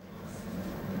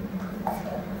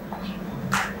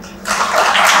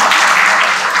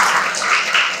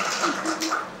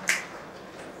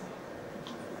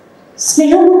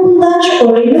 স্নেহমুকুল দাস ও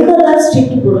রেণুকা দাস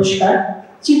স্মৃতি পুরস্কার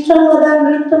চিত্রাঙ্গদা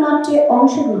নৃত্যনাট্যে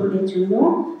অংশগ্রহণের জন্য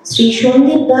শ্রী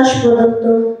সন্দীপ দাস প্রদত্ত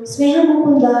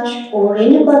স্নেহমুকুল দাস ও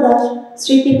রেণুকা দাস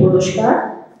স্মৃতি পুরস্কার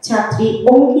ছাত্রী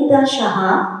অঙ্কিতা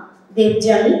সাহা,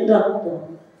 দেবযানী দত্ত।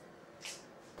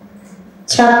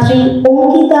 ছাত্রী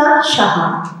অঙ্কিতা সাহা,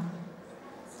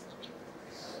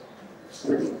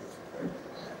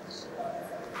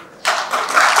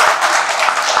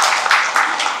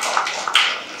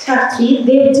 ছাত্রী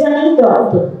দেবযানী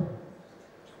দত্ত।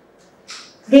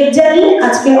 দেবযানী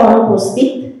আজকে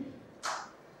অনুপস্থিত।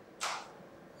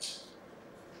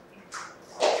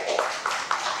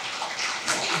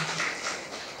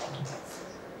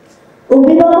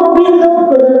 অভিভাবকবৃন্দ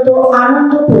প্রদত্ত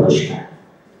আনন্দ পুরস্কার।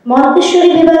 মন্তেশ্বরী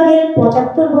বিভাগের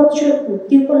 75 বছর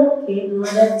পূর্তি উপলক্ষে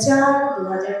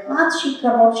 2004-2005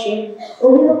 শিক্ষাবর্ষে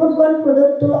অভিভাবকগণ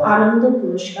প্রদত্ত আনন্দ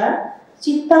পুরস্কার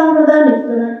চিত্রাঙ্গদা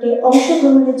নৃত্যনাট্যে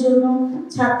অংশগ্রহণের জন্য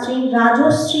ছাত্রী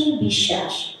রাজশ্রী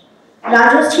বিশ্বাস।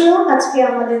 রাজশ্রীও আজকে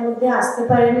আমাদের মধ্যে আসতে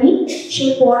পারেনি, সে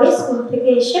পরে স্কুল থেকে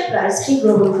এসে প্রাইজটি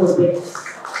গ্রহণ করবে।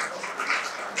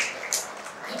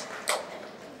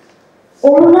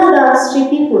 অরুণা দাস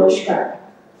স্মৃতি পুরস্কার।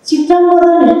 চিত্রাঙ্গদা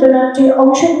নৃত্যনাট্যে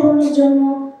অংশগ্রহণের জন্য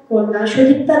কন্যা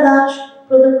সুদীপ্তা দাস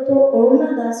প্রদত্ত অরুণা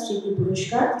দাস স্মৃতি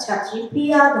পুরস্কার ছাত্রী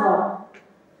প্রিয়া ধর।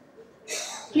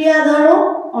 প্রিয়া ধরও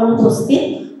অনুপস্থিত,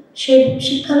 সে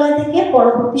শিক্ষালয় থেকে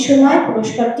পরবর্তী সময়ে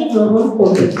পুরস্কারটি গ্রহণ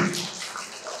করবে।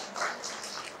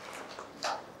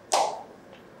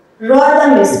 রয় দ্য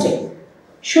মিস্টেক।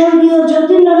 স্বর্গীয়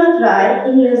যতীন্দ্রনাথ রায়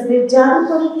ইংরেজদের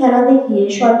জাদুকরী খেলা দেখিয়ে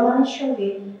সম্মানের সঙ্গে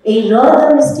এই রয় দ্য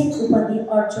মিস্টেক উপাধি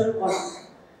অর্জন করেন।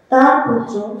 তার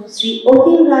পুত্র শ্রী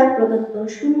অতীন রায় প্রদত্ত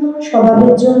সুন্দর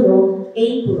স্বভাবের জন্য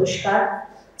এই পুরস্কার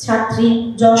ছাত্রী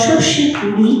যশস্বী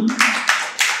পুরী।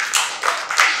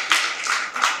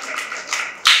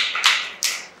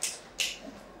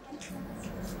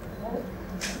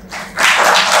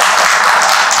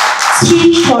 শ্রী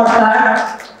সরকার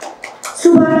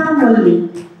সুবানা মল্লিক।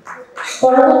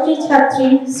 পরবর্তী ছাত্রী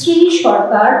শ্রী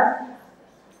সরকার,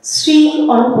 শ্রী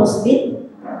অনুপস্থিত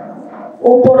ও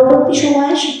পরবর্তী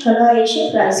সময়ে শিক্ষালয়ে এসে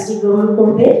প্রাইজটি গ্রহণ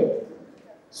করবে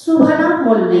সুবানা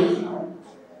মল্লিক।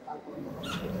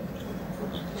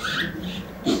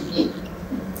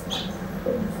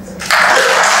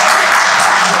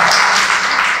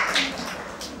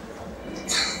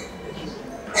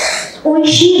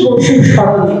 ঐশী বসু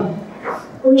স্মরণে।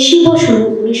 ঐশী বসু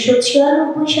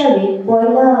 1996 সালে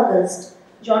 1 আগস্ট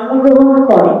জন্মগ্রহণ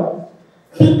করেন।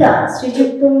 পিতা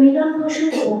শ্রীযুক্ত মিলন বসু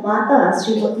ও মাতা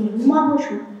শ্রীমতী রুমা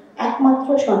বসু একমাত্র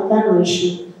সন্তান ঐশী।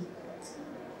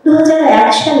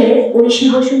 2001 সালে ঐশী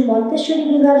বসু মন্তেশ্বরী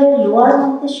বিভাগের লোয়ার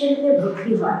মন্তেশ্বরীতে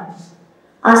ভর্তি হয়।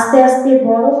 আস্তে আস্তে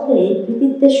বড় হয়ে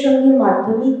কৃতিত্বের সঙ্গে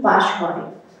মাধ্যমিক পাশ করে।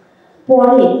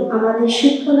 পরে আমাদের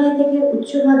শিক্ষালয় থেকে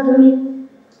উচ্চ মাধ্যমিক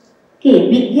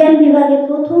বিজ্ঞান বিভাগে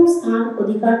প্রথম স্থান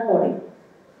অধিকার করে।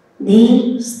 ধীর,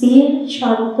 স্থির,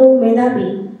 শান্ত, মেধাবী,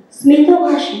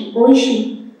 স্মিতভাষী ঐশী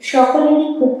সকলেরই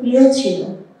খুব প্রিয় ছিল।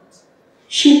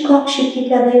 শিক্ষক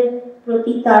শিক্ষিকাদের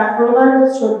প্রতি তার প্রগাঢ়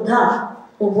শ্রদ্ধা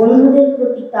ও বন্ধুদের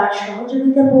প্রতি তার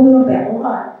সহযোগিতাপূর্ণ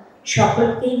ব্যবহার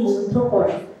সকলকেই মুগ্ধ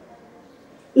করে।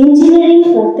 ইঞ্জিনিয়ারিং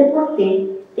পড়তে পড়তে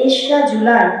 3রা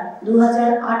জুলাই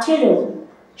 2018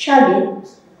 সালে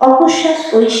অকস্মাৎ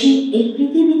ঐশী এই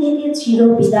পৃথিবী থেকে চির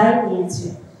বিদায় নিয়েছে।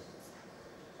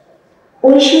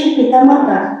 ঐশীর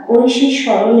পিতামাতা ঐশীর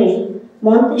স্মরণে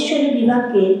মন্তেশ্বরী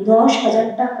বিভাগকে 10,000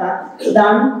 টাকা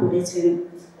দান করেছেন।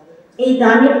 এই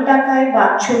দানের টাকায়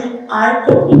বাৎসরিক আয়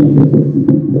থেকে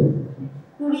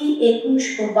 20, 21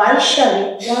 ও 22 সালে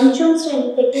 5ম শ্রেণী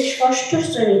থেকে 6ষ্ঠ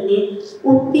শ্রেণীতে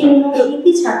উত্তীর্ণ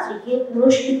কৃতি ছাত্রীকে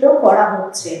পুরস্কৃত করা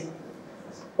হচ্ছে।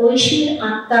 ঐশীর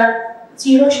আত্মার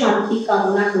চির শান্তি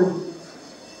কামনা করি।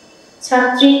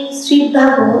 ছাত্রী শ্রদ্ধা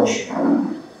ঘোষ।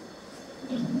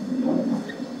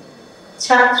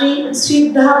 ছাত্রী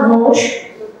শ্রদ্ধা ঘোষ,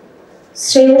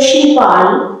 শ্রেয়সী পাল,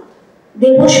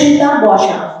 দেবস্মিতা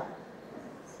বসা।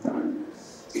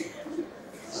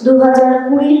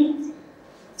 2020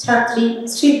 ছাত্রী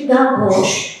শ্রদ্ধা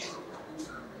ঘোষ।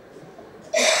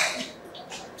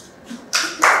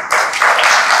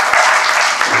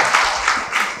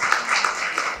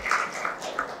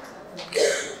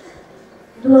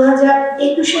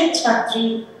 ছাত্রী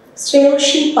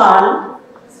শ্রেয়সী পাল।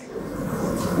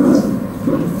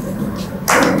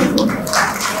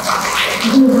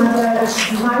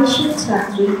 2022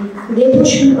 ছাত্রী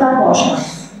দেবস্মিতা বসা।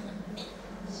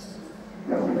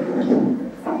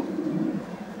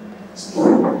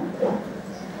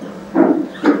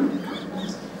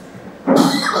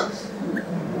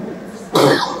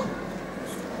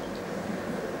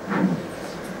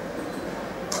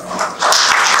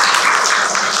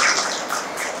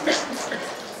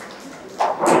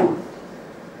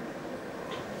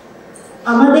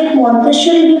 আমাদের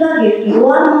মন্তেশ্বরী বিভাগের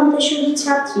লোয়ার মন্তেশ্বরী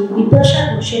ছাত্রী বিপাশা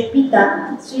ঘোষের পিতা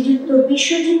শ্রীযুক্ত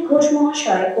বিশ্বজিৎ ঘোষ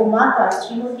মহাশয় ও মাতা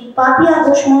শ্রীমতী পাপিয়া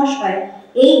ঘোষ মহাশয়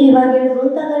এই বিভাগের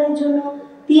গ্রন্থাগারের জন্য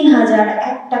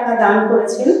 3,001 টাকা দান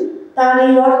করেছেন। তার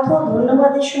এই অর্থ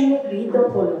ধন্যবাদের সঙ্গে গৃহীত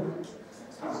হল।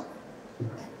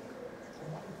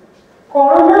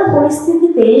 করোনা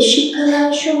পরিস্থিতিতে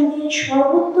শিক্ষালয়ের সঙ্গে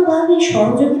সর্বোত্তভাবে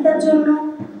সহযোগিতার জন্য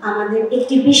আমাদের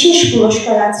একটি বিশেষ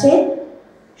পুরস্কার আছে।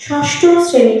 6ষ্ঠ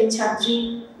শ্রেণীর ছাত্রী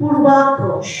পূর্বা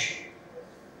ঘোষ।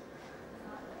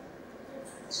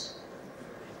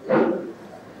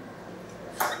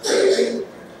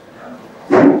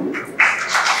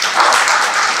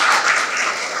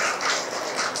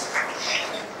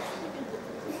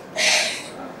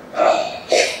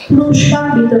 পুরস্কার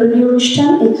বিতরণী অনুষ্ঠান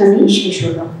এখানেই শেষ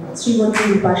হলো। শ্রীমতী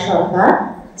রূপা সরকার,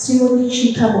 শ্রীমতী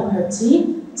শিখা মুখার্জি,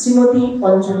 শ্রীমতী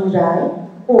অঞ্জলি রায়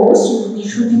ও শ্রীমতী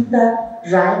সুদীপ্তা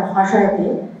রায় মহাশয়কে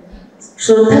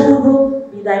শ্রদ্ধাপূর্বক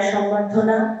বিদায়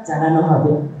সম্বর্ধনা জানানো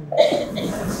হবে।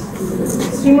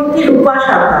 শ্রীমতী রূপা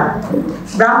সরকার।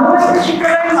 ব্রাহ্ম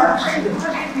শিক্ষালয়ের মানসিক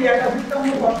বিভাগের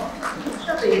 92তম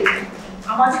উৎসবে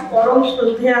আমাদের পরম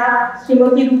শ্রদ্ধেয়া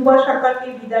শ্রীমতী রূপা সরকারকে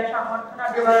বিদায় সম্বর্ধনা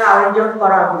দেওয়ার আয়োজন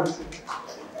করা হয়েছে।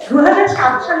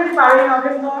 2007 সালের 12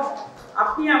 নভেম্বর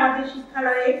আপনি আমাদের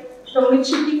শিক্ষালয়ে সঙ্গীত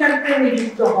শিক্ষিকা রূপে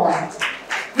নিযুক্ত হন।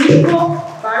 দীর্ঘ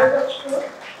 12 বছর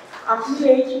আপনি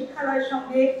এই শিক্ষালয়ের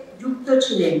সঙ্গে যুক্ত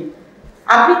ছিলেন।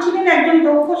 আপনি ছিলেন একজন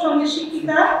দক্ষ সঙ্গীত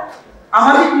শিক্ষিকা।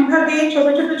 আমাদের বিভাগে ছোট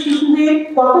ছোট শিশুদের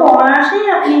কত অনায়াসেই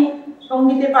আপনি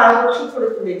সঙ্গীতে পারদর্শী করে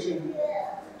তুলেছেন।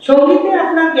 সঙ্গীতে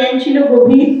আপনার জ্ঞান ছিল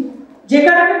গভীর, যে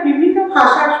কারণে বিভিন্ন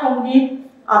ভাষার সঙ্গীত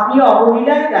আপনি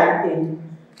অবলীলায় গাইতেন।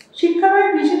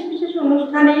 শিক্ষালয়ের বিশেষ বিশেষ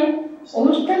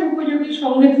অনুষ্ঠান উপযোগী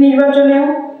সঙ্গীত নির্বাচনেও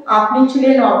আপনি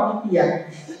ছিলেন অদ্বিতীয়া।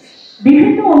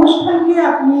 বিভিন্ন অনুষ্ঠানকে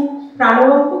আপনি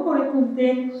প্রাণবন্ত করে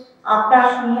তুলতেন আপনার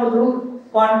সুমধুর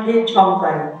কণ্ঠের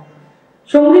ঝংকারে।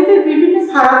 সঙ্গীতের বিভিন্ন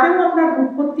ধারাতেও আপনার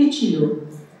উৎপত্তি ছিল।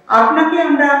 আপনাকে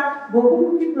আমরা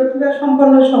বহুমুখী প্রতিভা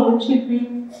সম্পন্ন সঙ্গীত শিল্পী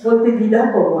বলতে দ্বিধা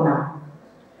করব না।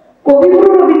 কবিগুরু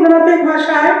রবীন্দ্রনাথের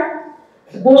ভাষায়,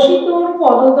 বসি তোর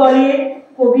পদতলে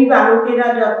কবি বালকেরা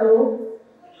যত,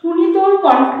 শুনি তোর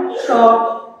কণ্ঠস্বর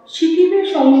শিখিবে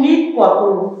সঙ্গীত কত,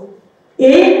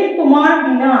 এই তোমার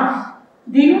বিনা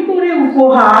দিনু তোরে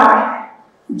উপহার,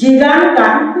 যে গান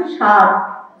গাহিতে সার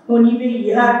শনিবে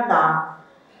ইহার তা।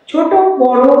 ছোট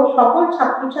বড় সকল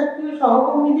ছাত্রছাত্রী ও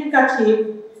সহকর্মীদের কাছে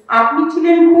আপনি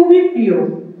ছিলেন খুবই প্রিয়।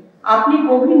 আপনি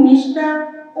গভীর নিষ্ঠা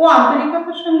ও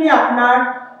আন্তরিকতার সঙ্গে আপনার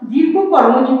দীর্ঘ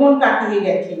কর্মজীবন কাটিয়ে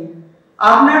গেছেন।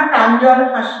 আপনার প্রাঞ্জল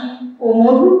হাসি ও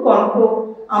মধুর কণ্ঠ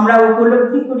আমরা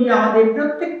উপলব্ধি করি আমাদের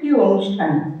প্রত্যেকটি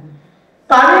অনুষ্ঠানে।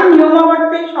 কালের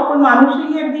নিয়মাবর্তে সকল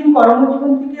মানুষেরই একদিন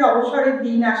কর্মজীবন থেকে অবসরের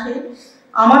দিন আসে।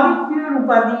 আমাদের প্রিয়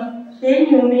রূপাদি সেই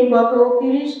নিয়মে গত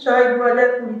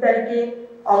 30/6/2020 তারিখে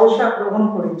অবসর গ্রহণ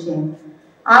করেছেন।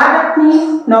 আজ আপনি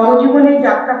নবজীবনের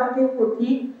যাত্রাপথের প্রতি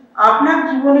আপনার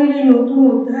জীবনের এই নতুন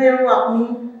অধ্যায়েও আপনি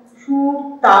সুর,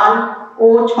 তাল ও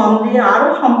ছন্দে আরো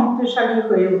সমৃদ্ধশালী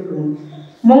হয়ে উঠুন।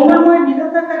 মঙ্গলময়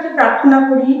বিধাতার কাছে প্রার্থনা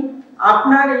করি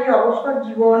আপনার এই অবসর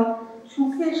জীবন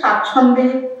সুখে, স্বাচ্ছন্দ্যে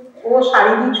ও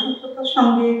শারীরিক সুস্থতার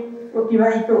সঙ্গে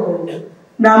অতিবাহিত হোক।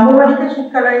 ব্রাহ্ম বালিকা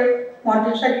শিক্ষালয়ের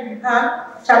মন্টেসরি বিভাগ,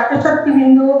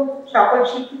 ছাত্রছাত্রীবৃন্দ, সকল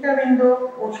শিক্ষিকাবৃন্দ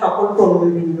ও সকল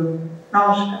কর্মীবৃন্দ,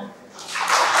 নমস্কার।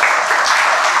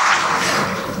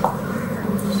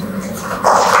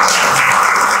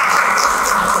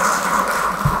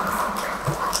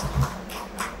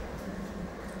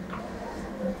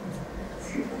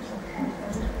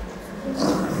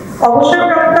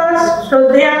 অবসরপ্রাপ্ত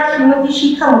শ্রদ্ধেয়া শ্রীমতী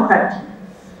শিখা মুখার্জি।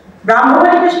 ব্রাহ্ম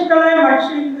বালিকা শিক্ষালয়ের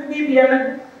মন্টেসরি বিভাগের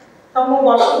 92তম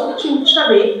বর্ষপূর্তি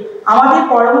উৎসবে আমাদের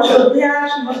পরম শ্রদ্ধেয়া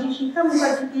শ্রীমতী শিখা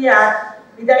মুখার্জিকে আজ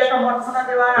বিদায় সম্বর্ধনা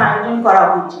দেওয়ার আয়োজন করা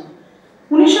হয়েছে।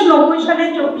 1990 সালে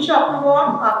 24 অক্টোবর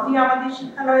আপনি আমাদের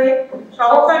শিক্ষালয়ে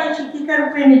সহকারী শিক্ষিকা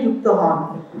রূপে নিযুক্ত হন।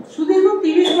 সুদীর্ঘ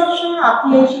 30 বছর আপনি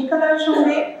এই শিক্ষালয়ের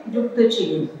সঙ্গে যুক্ত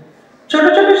ছিলেন। ছোট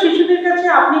ছোট শিশুদের কাছে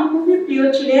আপনি খুবই প্রিয়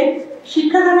ছিলেন।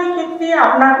 শিক্ষাদানের ক্ষেত্রে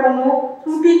আপনার কোনো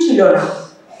ত্রুটি ছিল না।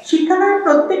 শিক্ষালয়ের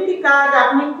প্রত্যেকটি কাজ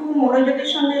আপনি খুব মনোযোগের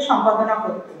সঙ্গে সম্পাদনা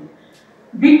করতেন।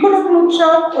 বৃক্ষরোপণ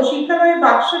উৎসব ও শিক্ষালয়ের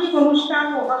বাৎসরিক অনুষ্ঠান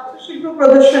ও হস্তশিল্প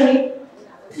প্রদর্শনী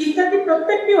ইত্যাদি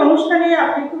প্রত্যেকটি অনুষ্ঠানে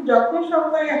আপনি খুব যত্ন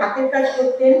সহকারে হাতের কাজ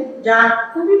করতেন, যা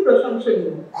খুবই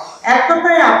প্রশংসনীয়। এক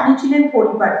কথায় আপনি ছিলেন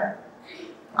পরিবার।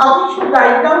 আপনি শুধু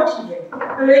গায়িকাও ছিলেন।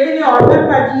 প্রয়োজনে অর্গান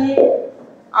বাজিয়ে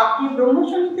আপনি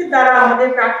ব্রহ্মসঙ্গীতের দ্বারা আমাদের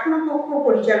প্রার্থনা কক্ষ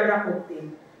পরিচালনা করতেন।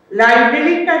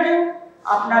 লাইব্রেরির কাজে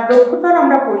আপনার দক্ষতার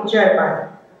আমরা পরিচয় পাই।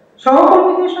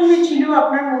 সহকর্মীদের সঙ্গে ছিল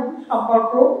আপনার মধুর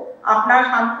সম্পর্ক। আপনার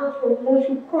শান্ত, সৌম্য,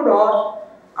 সূক্ষ্ম রস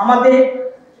আমাদের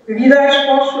হৃদয়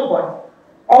স্পর্শ করে।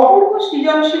 অপূর্ব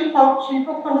সৃজনশীল শিল্প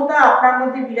ক্ষমতা আপনার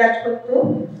মধ্যে বিরাজ করত।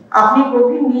 আপনি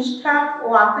গভীর নিষ্ঠা ও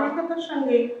আন্তরিকতার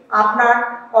সঙ্গে আপনার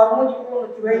কর্মজীবন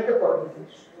অতিবাহিত করেন।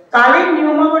 কালের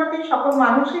নিয়মাবর্তে সকল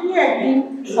মানুষেরই একদিন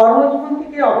কর্মজীবন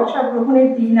থেকে অবসর গ্রহণের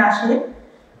দিন আসে।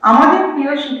 আমাদের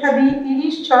প্রিয় শিক্ষাবী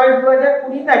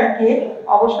 30/6/2020 তারিখে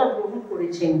অবসর গ্রহণ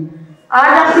করেছেন।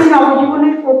 আজ আপনি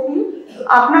নবজীবনের প্রতি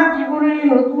আপনার জীবনের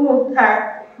নতুন অধ্যায়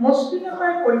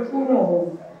মসৃণতায় পরিপূর্ণ হোক।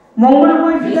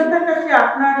 মঙ্গলময় বিধাতার কাছে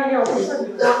আপনার এই অবসর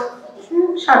জীবন সুখ,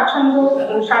 স্বাচ্ছন্দ্য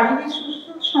ও শারীরিক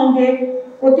সুস্থতার সঙ্গে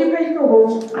অতিবাহিত হোক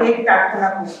এই প্রার্থনা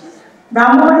করি।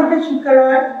 ব্রাহ্ম বালিকা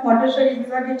শিক্ষালয় মন্টেসরি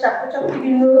বিভাগের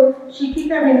ছাত্রছাত্রীবৃন্দ,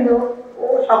 শিক্ষিকাবৃন্দ ও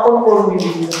সকল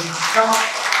কর্মীবৃন্দ,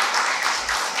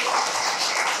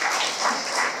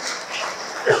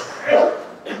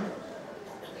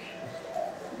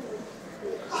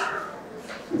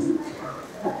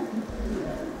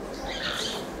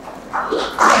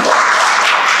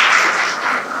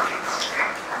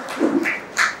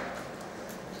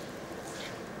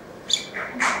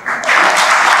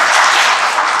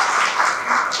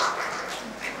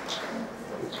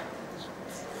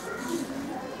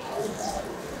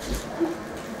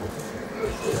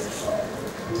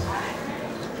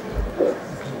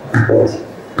 অবসরপ্রাপ্তা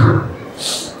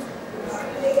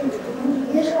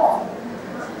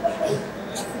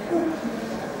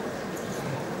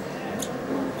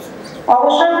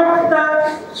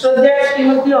শ্রদ্ধেয়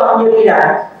শ্রীমতী অঞ্জলি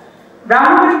রায়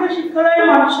ব্রাহ্ম বালিকা শিক্ষালয়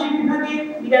মন্টেসরি বিভাগের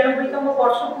 ৯২তম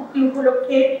বর্ষপূর্তি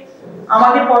উপলক্ষে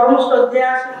আমাদের পরম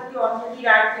শ্রদ্ধেয় শ্রীমতী অঞ্জলি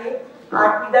রায়কে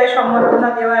আজ বিদায় সম্বর্ধনা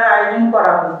দেওয়ার আয়োজন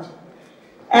করা হয়েছে।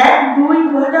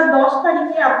 ১-২-২০১০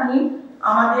 তারিখে আপনি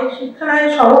আমাদের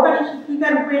শিক্ষালয়ের সহকারী শিক্ষিকা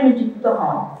রূপে নিযুক্ত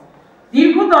হন।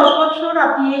 দীর্ঘ ১০ বছর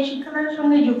আপনি এই শিক্ষালয়ের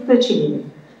সঙ্গে যুক্ত ছিলেন।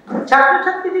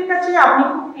 ছাত্রছাত্রীদের কাছে আপনি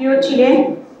খুব প্রিয় ছিলেন।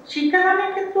 শিক্ষাদানের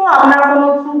ক্ষেত্রেও আপনার কোনো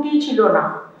ত্রুটি ছিল না।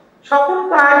 সকল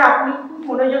কাজ আপনি খুব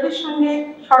মনোযোগের সঙ্গে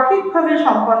সঠিকভাবে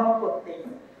সম্পন্ন করতেন।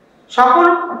 সকল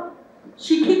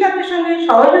শিক্ষিকাদের সঙ্গে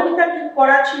সহযোগিতা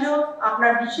করা ছিল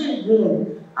আপনার বিশেষ গুণ।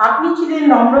 আপনি ছিলেন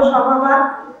নম্র স্বভাব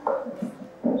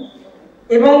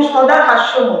এবং সদা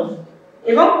হাস্যময়ী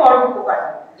এবং পরোপকারী।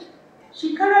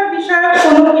 শিক্ষার বিষয়ে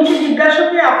কোনো কিছু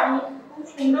জিজ্ঞাসাকে আপনি খুব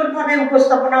সুন্দরভাবে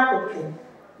উপস্থাপনা করতেন।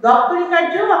 দপ্তরি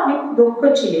কার্যেও আপনি খুব দক্ষ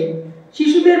ছিলেন।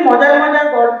 শিশুদের মজার মজার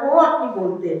গল্পও আপনি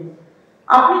বলতেন।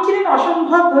 আপনি ছিলেন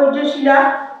অসম্ভব ধৈর্যশীলা।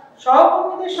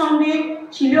 সহকর্মীদের সঙ্গে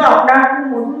ছিল আপনার খুব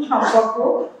মধুর সম্পর্ক।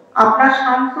 আপনার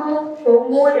শান্ত,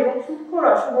 সৌম্য এবং সূক্ষ্ম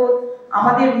রসবোধ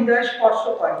আমাদের হৃদয় স্পর্শ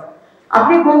করে।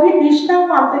 আপনি গভীর নিষ্ঠা ও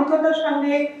আন্তরিকতার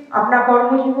সঙ্গে আপনার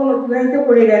কর্মজীবন অতিবাহিত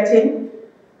করে গেছেন।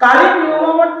 কালের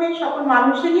নিয়মাবর্তে সকল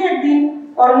মানুষেরই একদিন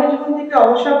কর্মজীবন থেকে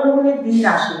অবসর গ্রহণের দিন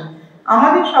আসে।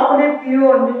 আমাদের সকলের প্রিয়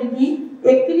অঞ্জলিদি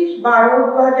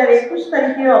 ৩১-১২-২০২১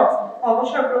 তারিখে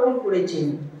অবসর গ্রহণ করেছেন।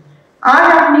 আজ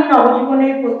আপনি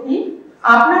নবজীবনের প্রতি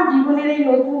আপনার জীবনের এই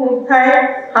নতুন অধ্যায়ে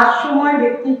হাস্যময়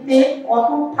ব্যক্তিত্বে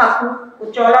অটুট থাকুক ও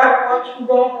চলার পথ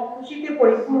সুগম ও খুশিতে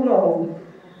পরিপূর্ণ হোক।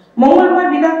 মঙ্গলময়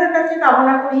বিধাতার কাছে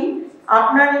কামনা করি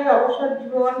আপনার এই অবসর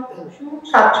জীবন সুখ,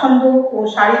 স্বাচ্ছন্দ্য ও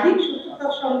শারীরিক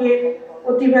সুস্থতার সঙ্গে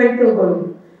অতিবাহিত হোক।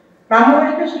 ব্রাহ্ম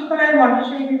বালিকা শিক্ষালয়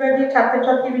মন্টেসরি বিভাগের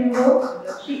ছাত্রছাত্রীবৃন্দ,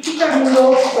 শিক্ষিকাবৃন্দ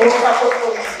ও সকল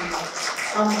কর্মীবৃন্দ,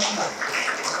 নমস্কার।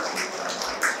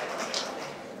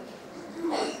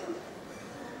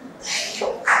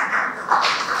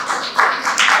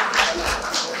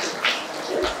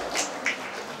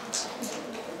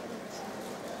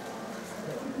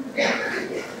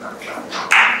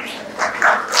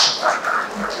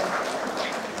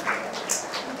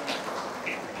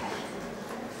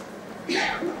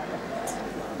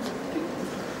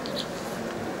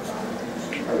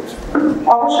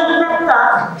 অবসরপ্রাপ্তা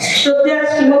শ্রদ্ধেয়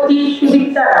শ্রীমতী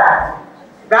সুদীপ্তা রায়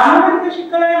ব্রাহ্ম বালিকা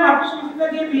শিক্ষালয় মন্টেসরি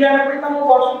বিভাগের ৯২তম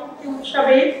বর্ষপূর্তি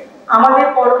উৎসবে আমাদের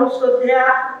পরম শ্রদ্ধেয়া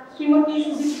শ্রীমতী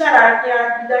সুদীপ্তা রায়কে আজ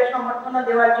বিদায় সম্বর্ধনা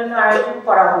দেওয়ার জন্য আয়োজন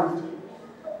করা হয়েছে।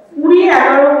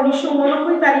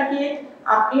 ২০-১১-১৯৮৯ তারিখে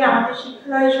আপনি আমাদের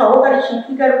শিক্ষালয়ের সহকারী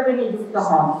শিক্ষিকা রূপে নিযুক্ত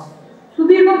হন।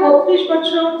 সুদীর্ঘ ৩২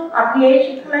 বছর আপনি এই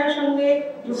শিক্ষালয়ের সঙ্গে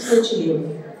যুক্ত ছিলেন।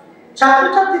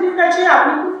 ছাত্রছাত্রীদের কাছে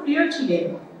আপনি খুব প্রিয় ছিলেন।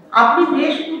 আপনি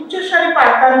বেশ উচ্চস্বরে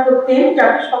পাঠদান করতেন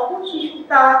যাতে সকল শিশু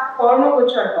তা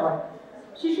কর্ণগোচর হয়।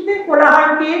 শিশুদের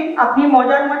কোলাহলকে আপনি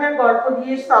মজার মজার গল্প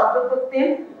দিয়ে স্তব্ধ করতেন,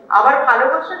 আবার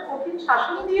ভালোবাসার কঠিন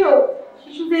শাসন দিয়েও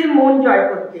শিশুদের মন জয়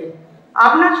করতেন।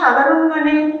 আপনার সাধারণ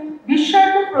জ্ঞানে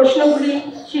বিস্ময়কর প্রশ্নগুলি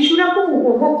শিশুরা খুব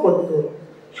উপভোগ করত।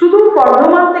 সুদূর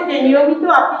বর্ধমান থেকে নিয়মিত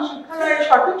আপনি শিক্ষালয়ের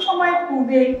সঠিক সময়ের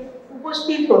পূর্বে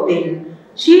উপস্থিত হতেন।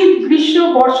 শীত, গ্রীষ্ম,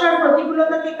 বর্ষার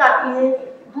প্রতিকূলতাকে কাটিয়ে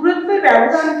দূরত্বের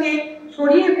ব্যবধানকে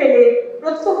সরিয়ে ফেলে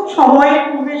প্রত্যহ সময়ের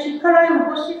পূর্বে শিক্ষালয়ে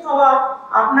উপস্থিত হওয়া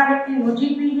আপনার একটি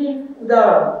নজিরবিহীন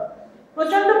উদাহরণ।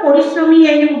 প্রচন্ড পরিশ্রমী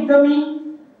এই উদ্যমী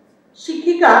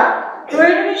শিক্ষিকা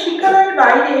প্রয়োজনে শিক্ষালয়ের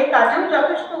বাইরে কাজেও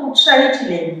যথেষ্ট উৎসাহী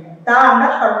ছিলেন, তা আমরা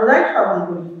সর্বদাই স্মরণ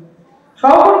করি।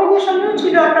 সহকর্মীদের সঙ্গেও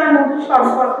ছিল আপনার মধুর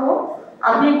সম্পর্ক।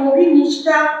 আপনি গভীর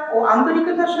নিষ্ঠা ও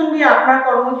আন্তরিকতার সঙ্গে আপনার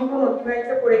কর্মজীবন অতিবাহিত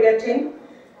করে গেছেন।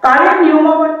 কালের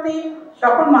নিয়মাবর্তে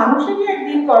সকল মানুষেরই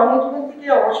একদিন কর্মজীবন থেকে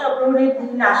অবসর গ্রহণের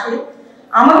দিন আসে।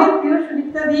 আমাদের প্রিয়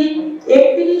সুদীপ্তাদি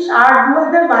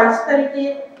 ৩১-৮-২০২২ তারিখে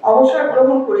অবসর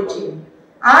গ্রহণ করেছেন।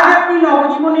 আজ আপনি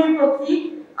নবজীবনের প্রতীক।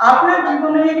 আপনার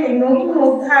জীবনের এই নতুন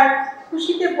অধ্যায়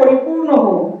খুশিতে পরিপূর্ণ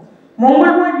হোক।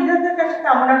 মঙ্গলময় বিধাতার কাছে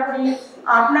কামনা করি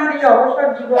আপনার এই অবসর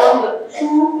জীবন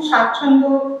সুখ, স্বাচ্ছন্দ্য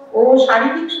ও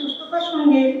শারীরিক সুস্থতার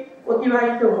সঙ্গে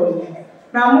অতিবাহিত হোক।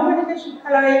 ব্রাহ্ম বালিকা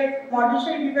শিক্ষালয়ের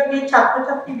মন্টেসরি বিভাগের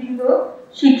ছাত্রছাত্রীবৃন্দ,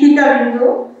 শিক্ষিকাবৃন্দ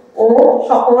ও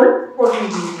সকল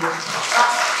কর্মীবৃন্দ,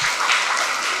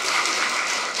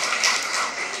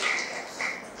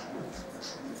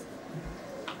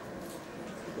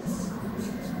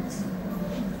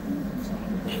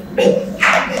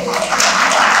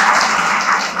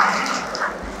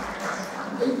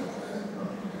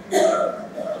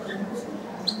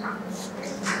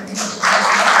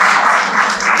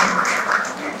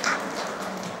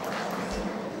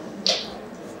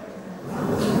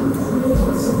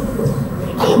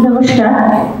 নমস্কার।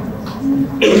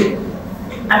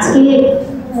 আজকে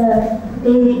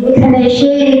এখানে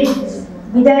এসে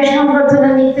বিদায় সংবর্ধনা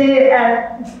নিতে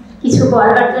কিছু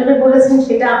বলার জন্য বলেছেন,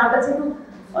 সেটা আমার কাছে খুব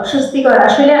অস্বস্তিকর।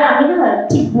 আসলে আমি না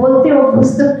ঠিক বলতে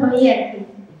অভ্যস্ত নই আর কি।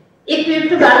 একটু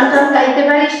একটু গান টান গাইতে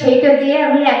পারি, সেইটা দিয়ে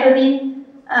আমি এতদিন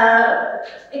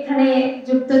এখানে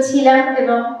যুক্ত ছিলাম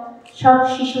এবং সব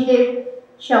শিশুদের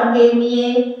সঙ্গে নিয়ে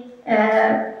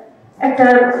একটা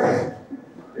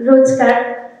রোজকার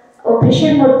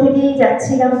অভ্যেসের মধ্যে দিয়ে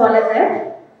যাচ্ছিলাম বলা যায়।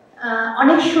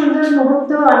 অনেক সুন্দর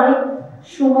মুহূর্ত, অনেক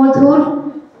সুমধুর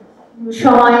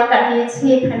সময় কাটিয়েছি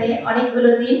এখানে অনেকগুলো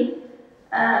দিন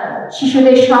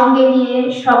শিশুদের সঙ্গে নিয়ে,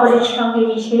 সকলের সঙ্গে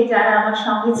মিশে। যারা আমার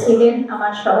সঙ্গে ছিলেন,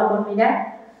 আমার সহকর্মীরা,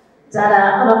 যারা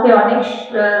আমাকে অনেক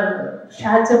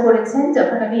সাহায্য করেছেন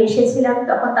যখন আমি এসেছিলাম,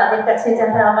 তখন তাদের কাছে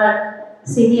যারা আমার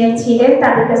সিনিয়র ছিলেন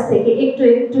তাদের কাছ থেকে একটু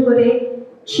একটু করে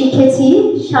শিখেছি।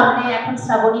 সামনে এখন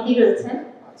শ্রাবণীদি রয়েছেন,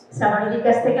 শ্রাবণীদির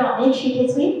কাছ থেকে অনেক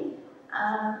শিখেছি।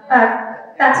 আর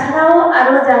তাছাড়াও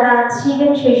আরো যারা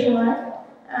ছিলেন সেই সময়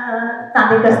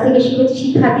তাদের কাছ থেকে শিখেছি।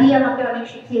 শিক্ষাদি আমাকে অনেক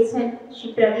শিখিয়েছেন,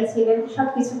 শিক্ষাদি ছিলেন,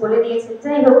 সবকিছু বলে দিয়েছেন।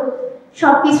 যাই হোক,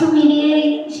 সবকিছু মিলিয়ে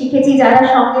শিখেছি। যারা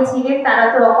সঙ্গে ছিলেন তারা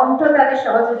তো অকণ্ঠ তাদের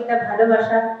সহযোগিতা,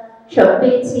 ভালোবাসা সব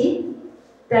পেয়েছি।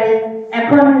 তাই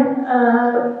এখন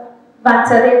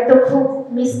বাচ্চাদের তো খুব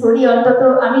মিস করি। অন্তত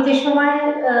আমি যে সময়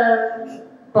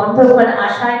বন্ধ মানে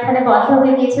আসা এখানে বন্ধ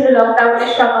হয়ে গিয়েছিল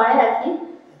লকডাউনের সময় আর কি,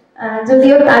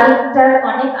 যদিও তারিখটার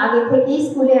অনেক আগে থেকেই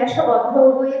স্কুলে আসা বন্ধ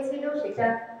হয়েছিল, সেটা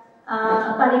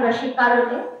পারিপার্শ্বিক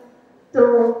কারণে। তো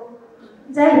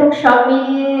যাই হোক, সব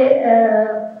মিলিয়ে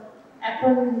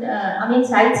এখন আমি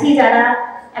চাইছি যারা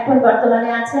এখন বর্তমানে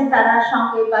আছেন তারা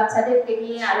সঙ্গে বাচ্চাদেরকে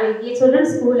নিয়ে আরো এগিয়ে চলুন,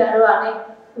 স্কুল আরো অনেক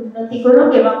উন্নতি করুক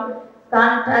এবং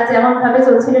গানটা যেমন ভাবে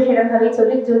চলছিল সেরকম ভাবেই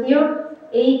চলুক। যদিও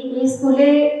এই স্কুলে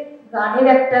গানের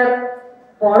একটা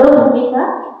বড় ভূমিকা,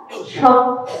 সব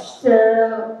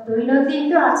দৈনন্দিন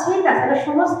তো আছে, তাছাড়া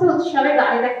সমস্ত উৎসবে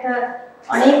গানের একটা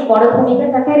অনেক বড় ভূমিকা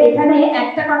থাকে। এখানে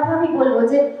একটা কথা আমি বলবো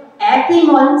যে একই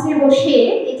মঞ্চে বসে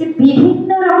এই যে বিভিন্ন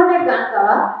রকমের গান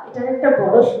গাওয়া, এটার একটা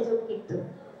বড় সুযোগ। কিন্তু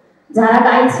যারা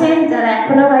গাইছেন, যারা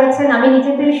এখনো গাইছেন, আমি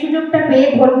নিজেদের সুযোগটা পেয়ে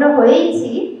ধন্য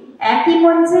হয়েইছি। একই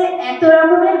মঞ্চে এত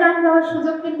রকমের গান গাওয়ার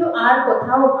সুযোগ কিন্তু আর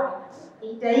কোথাও হয় না।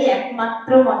 এইটাই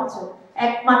একমাত্র মঞ্চ,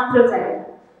 একমাত্র জায়গা।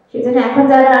 সেজন্য এখন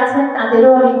যারা আছেন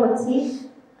তাদেরও আমি বলছি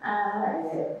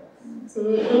যে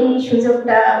এই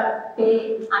সুযোগটা পেয়ে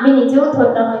আমি নিজেও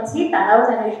ধন্য হয়েছি, তারাও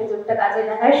যেন এই সুযোগটা কাজে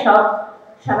লাগায়।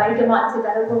 সবাইকে মঞ্চে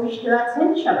যারা উপবিষ্ট আছেন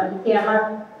সবাইকে আমার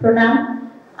প্রণাম,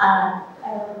 আর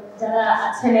যারা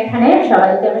আছেন এখানে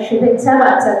সবাইকে আমার শুভেচ্ছা,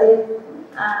 বাচ্চাদের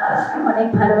অনেক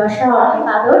ভালোবাসা, অনেক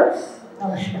আদর।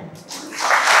 নমস্কার।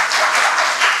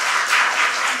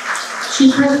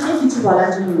 শিক্ষার্থীকে কিছু বলার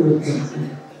জন্য অনুরোধ করছি।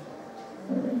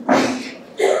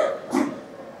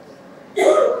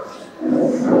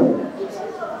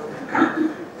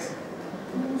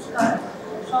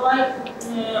 সবাই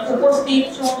উপস্থিত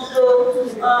সমস্ত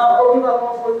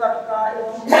অভিভাবক, অভিভাবিকা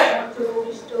এবং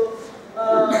বরিষ্ঠ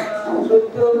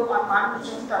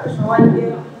মানুষজন, তাদের সবাইকে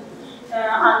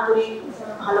আন্তরিক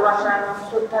ভালোবাসা এবং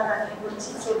শ্রদ্ধা জানিয়ে বলছি,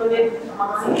 ছোটদের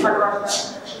আমার অনেক ভালোবাসা।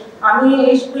 আমি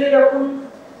এই স্কুলে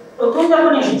প্রথম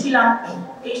যখন এসেছিলাম,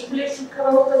 এই স্কুলের শিক্ষা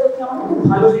ব্যবস্থা দেখে আমার খুব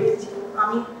ভালো লেগেছিল।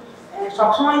 আমি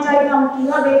সবসময় চাইতাম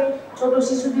কিভাবে ছোট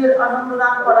শিশুদের আনন্দ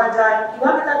দান করা যায়,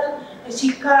 কিভাবে তাদের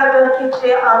শিক্ষার ক্ষেত্রে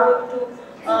আরো একটু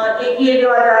এগিয়ে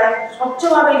দেওয়া যায়,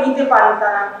 স্বচ্ছভাবে নিতে পারে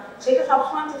তারা, সেটা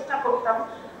সবসময় চেষ্টা করতাম।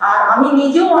 আর আমি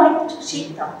নিজেও অনেক কিছু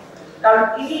শিখতাম, কারণ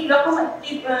এইরকম একটি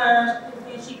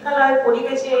শিক্ষালয়ের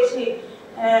পরিবেশে এসে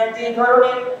যে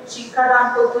ধরনের শিক্ষাদান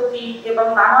পদ্ধতি এবং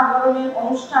নানা ধরনের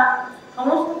অনুষ্ঠান,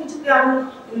 সমস্ত কিছুকে আমি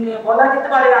বলা যেতে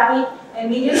পারে আমি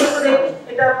নিজের উপরে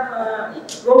এটা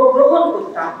গ্রহণ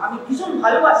করতাম। আমি ভীষণ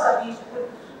ভালোবাসতাম স্কুল,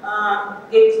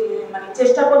 মানে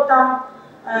চেষ্টা করতাম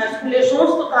স্কুলের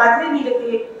সমস্ত কাজে নিজেকে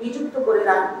নিযুক্ত করে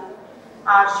রাখতে।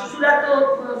 আর শিশুরা তো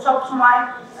সব সময়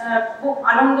খুব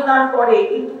আনন্দ দান করে,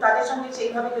 কিন্তু তাদের সঙ্গে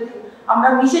সেইভাবে যদি আমরা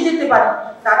মিশে যেতে পারি,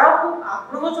 তারাও খুব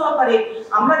আগ্রহ সহকারে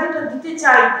আমরা যেটা দিতে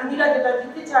চাই, দিদিরা যেটা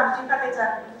দিতে চান, শেখাতে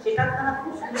চান, সেটা তারা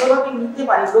খুব সুন্দরভাবে নিতে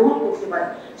পারে, গ্রহণ করতে পারে।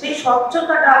 সেই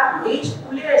স্বচ্ছতাটা এই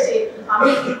স্কুলে এসে আমি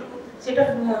সেটা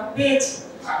পেয়েছি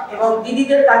এবং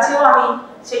দিদিদের কাছেও আমি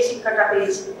সেই শিক্ষাটা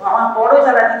পেয়েছি। আমার বড়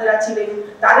যারা দিদিরা ছিলেন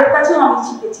তাদের কাছেও আমি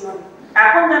শিখেছি।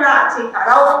 এখন যারা আছে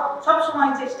তারাও সব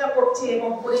সময় চেষ্টা করছে এবং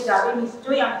করে যাবে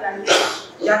নিশ্চয়ই, আমি জানি।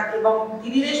 এবং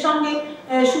দিদিদের সঙ্গে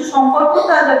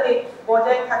সুসম্পর্কটা যাতে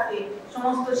বজায় থাকে,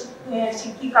 সমস্ত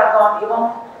শিক্ষিকাগণ এবং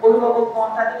অভিভাবকগণ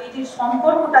তাদের এই যে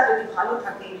সম্পর্কটা যদি ভালো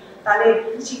থাকে, তাহলে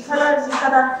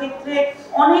শিক্ষাদান ক্ষেত্রে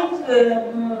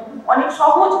অনেক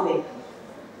সহজ হয়ে।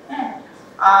 হ্যাঁ,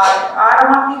 আর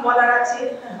আমার কি বলার আছে,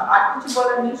 আর কিছু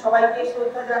বলার নেই। সবাইকে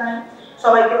শ্রদ্ধা জানাই,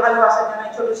 সবাইকে ভালোবাসা জানাই।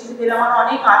 ছোট শিশুদের আমার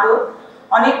অনেক আদর,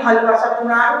 অনেক ভালোবাসা।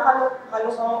 তোমরা আরো ভালো ভালো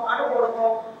হও, আরো বড়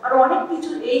হও, আরো অনেক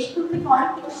কিছু এই স্কুল থেকে অনেক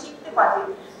কিছু শিখতে পারবে,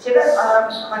 সেটা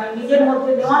মানে নিজের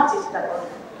মধ্যে নেওয়ার চেষ্টা করো।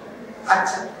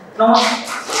 আচ্ছা, নমস্কার।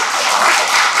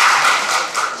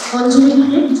 অঞ্জলি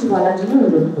দিয়ে কিছু বলার জন্য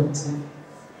অনুরোধ করছি।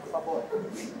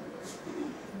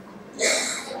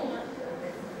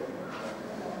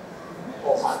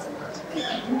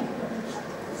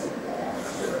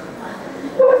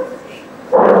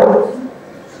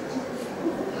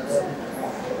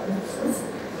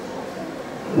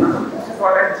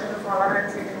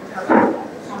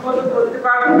 বলতে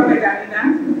পারবো আমি জানি না,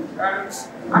 কারণ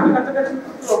আমি কতটা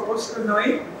অভ্যস্ত নই।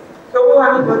 তবুও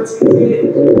আমি বলছি যে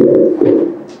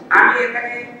আমি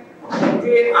এখানে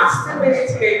যে আসতে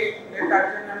পেরেছি তার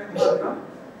জন্য আমি ধন্য।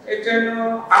 এর জন্য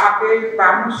আমাকে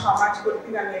ব্রাহ্ম সমাজ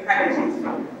কর্তৃক আমি এখানে এসেছি।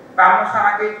 ব্রাহ্ম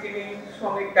সমাজের যিনি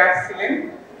শ্রমিক দাস ছিলেন,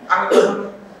 আমি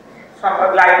তখন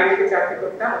লাইব্রেরিতে চাকরি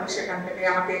করতাম, উনি সেখান থেকে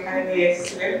আমাকে এখানে নিয়ে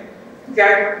এসেছিলেন।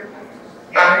 যাই হোক,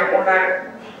 আমি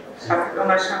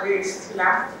ওনার সঙ্গে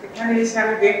এসেছিলাম। এখানে এসে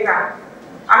আমি দেখলাম,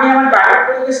 আমি আমার বাড়ির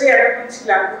পরিবেশে এরকম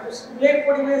ছিলাম, কিন্তু স্কুলের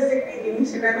পরিবেশ যে কি জিনিস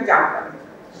সেটা আমি জানতাম।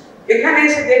 এখানে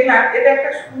এসে দেখলাম এটা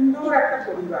একটা সুন্দর একটা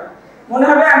পরিবার, মনে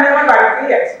হবে আমি আমার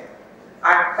বাড়িতেই আছি।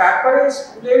 আর তারপরে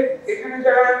স্কুলের এখানে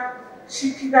যারা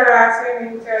শিক্ষিকারা আছেন,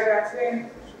 ইনচার্জ আছেন,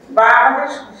 বা আমাদের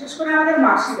বিশেষ করে আমাদের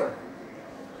মাসিরা,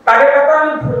 তাদের কথা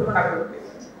আমি ভুলবো না বলতে।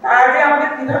 তারা যে আমাদের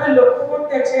কিভাবে লক্ষ্য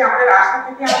করতেছে আমাদের আসা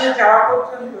থেকে আমাদের যাওয়া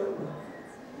পর্যন্ত,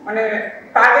 মানে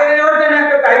তাদেরও যেন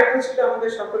একটা দায়িত্ব ছিল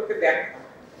আমাদের সকলকে দেখা।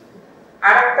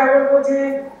 আর একটা বলবো যে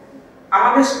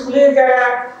আমাদের স্কুলে যারা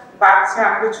বাচ্চা,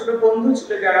 আমাদের ছোট বন্ধু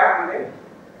ছিল যারা আমাদের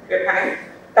এখানে,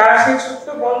 তারা সেই ছোট্ট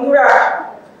বন্ধুরা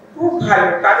খুব ভালো।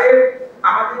 তাদের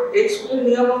আমাদের এই স্কুলের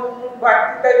নিয়ম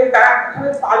বার্তিকাকে তারা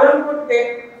কিভাবে পালন করতে,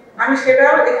 আমি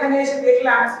সেটাও এখানে এসে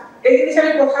দেখলাম। এই জিনিস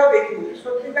আমি কোথাও দেখিনি।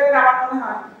 সত্যিকারের আমার মনে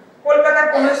হয় কলকাতার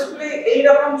কোন স্কুলে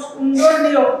এইরকম সুন্দর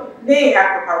নিয়ম নেই আর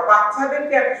কোথাও।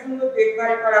 বাচ্চাদেরকে এত সুন্দর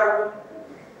দেখভাল করা বলুন,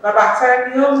 বা বাচ্চারা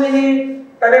নিয়ম মেনে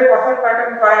তাদের পঠন পাঠন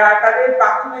করা, তাদের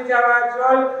বাথরুমে যাওয়া,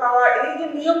 জল খাওয়া, এই যে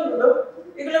নিয়মগুলো,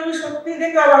 এগুলো আমি সত্যি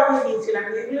দেখে অবাক হয়ে গিয়েছিলাম।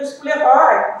 এগুলো স্কুলে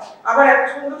হয়। আবার এত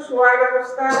সুন্দর শোয়ার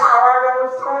ব্যবস্থা, খাওয়ার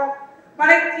ব্যবস্থা,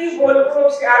 মানে কি বলবো।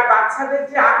 আর বাচ্চাদের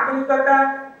যে আন্তরিকতা,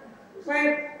 মানে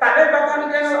তাদের কথা আমি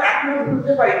যেন এখনো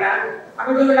ভুলতে পারি না।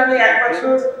 আমি ধরুন আমি 1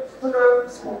 বছর হলো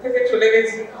স্কুল থেকে চলে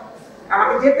গেছি,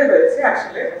 আমাকে যেতে হয়েছে,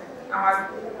 আসলে আমার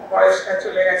বয়সটা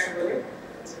চলে গেছে বলে।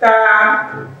 তা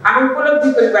আমি উপলব্ধি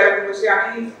করি বাড়িতে বসে,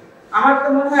 আমার তো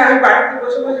মনে হয় আমি বাড়িতে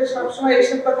বসে বসে সবসময়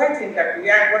এইসব কথাই চিন্তা করি।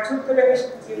 1 বছর ধরে আমি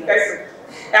চিন্তাই করি,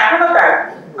 এখনো তাই।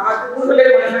 আমার দুপুর হলে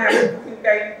মনে হয় আমি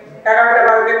চিন্তাই, 11টা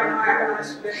বাজলে মনে হয় এখন আমার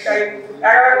স্কুলের টাইম,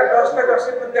 11টা 10টা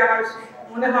 10-এর মধ্যে আমার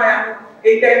মনে হয় আমি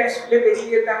এই টাইমে স্কুলে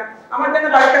বেরিয়ে যেতাম। আমার যেন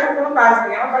বাড়িতে এখন কোনো কাজ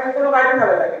নেই, আমার বাড়ির কোনো কাজই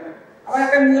ভালো লাগে না, আমার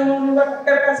একটা নিয়ম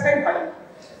অনুবাদটার কাজটাই ভালো।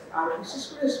 আর বিশেষ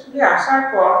করে স্কুলে আসার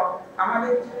পর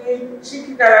আমাদের যে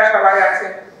শিক্ষিকারা সবাই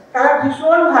আছেন, তারা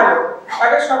ভীষণ ভালো।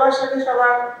 তাদের সবার সাথে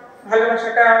সবার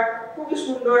ভালোবাসাটা খুবই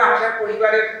সুন্দর। আমাদের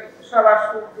পরিবারের সবার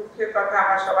সুখ দুঃখের কথা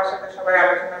আমরা সবার সাথে সবাই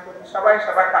আলোচনা করি, সবাই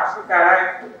সবার পাশে দাঁড়ায়।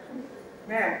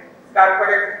 হ্যাঁ,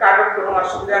 তারপরে কারোর কোনো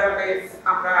অসুবিধা হলে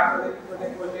আমরা আপনাদের বিপদে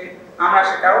বললে আমরা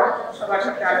সেটাও সবার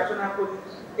সাথে আলোচনা করি।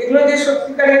 এগুলো যে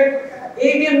সত্যিকারের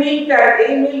এই যে মিলটা,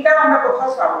 এই মিলটাও আমরা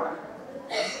কোথাও পাবো না।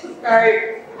 তাই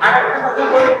আর একটা কথা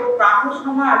বলবো, ব্রাহ্ম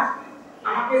সমাজ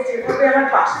আমাকে যেভাবে আমার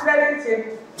পাশে দাঁড়িয়েছে,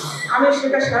 আমি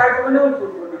সেটা সারা জীবনেও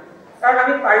ভুলবো না। কারণ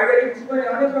আমি পারিবারিক জীবনে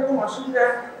অনেক রকম অসুবিধা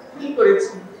ফিল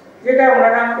করেছি, যেটা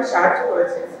ওনারা আমাকে সাহায্য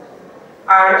করেছেন।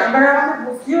 আর ওনারা আমাকে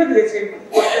বুদ্ধিও দিয়েছেন কি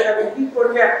করতে হবে, কি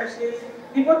করলে আপনি সেই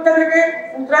বিপদটা থেকে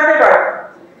উতরাতে পারবেন,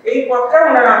 এই পথটা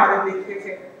ওনারা আমাদের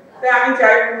দেখিয়েছেন। তাই আমি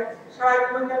চাইবো সারা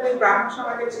জীবন যেন এই ব্রাহ্ম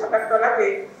সমাজের ছাতার তলাতে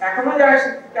এখনো যারা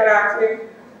শিক্ষিকারা আছেন,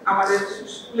 আমাদের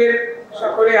স্কুলের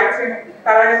সকলে আছেন,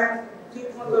 তারা যেন ঠিক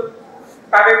মতো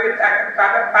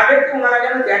তাদেরকে ওনারা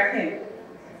যেন দেখেন,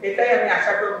 এটাই আমি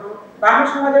আশা করবো। ব্রাহ্ম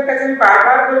সমাজের কাছে আমি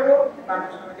বারবার বলবো, ব্রাহ্ম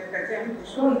সমাজের কাছে আমি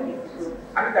ভীষণ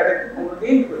আমি তাদেরকে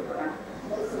কোনোদিন করবো না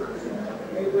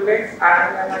এই বলে। আর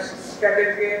আমি আমার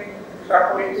শিক্ষিকাদেরকে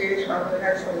সকলকে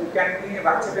সর্বদাই শ্রমিক জানিয়ে,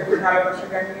 বাচ্চাদেরকে ভালোবাসা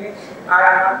জানিয়ে, আর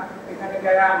আমার এখানে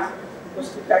যারা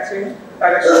উপস্থিত আছেন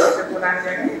তাদের সকলকে প্রণাম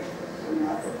জানিয়ে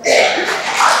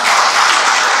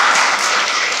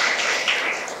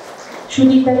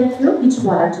সুদীপ্তাদেরকেও কিছু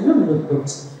বলার জন্য অনুরোধ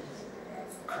করছি।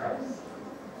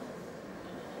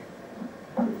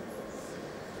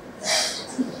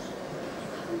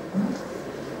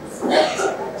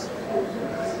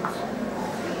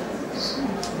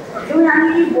 আমি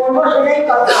কি বলবো সেটাই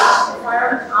কথা,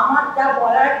 কারণ আমার যা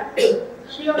বলার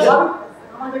সেরকম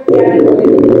আমার আমাকে পেয়ারে বলে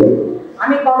দিয়েছে।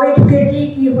 আমি কবে ঢুকেছি,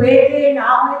 কি হয়েছে না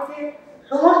হয়েছে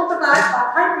সমস্ত কাজ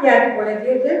কথাই পেয়ারে বলে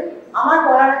দিয়েছে। আমার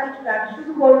বলার কিছু লাগে,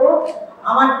 শুধু বলবো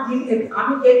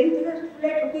আমি যেদিন থেকে স্কুলে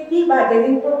ঢুকেছি বা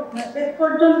যেদিন শেষ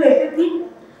পর্যন্ত এসেছি,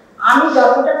 আমি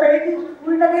যতটা পেরেছি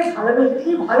স্কুলটাকে ভালোবেসেছি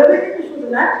শুধু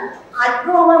না,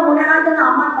 আজকেও আমার মনে হয় যেন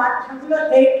আমার বাচ্চাগুলো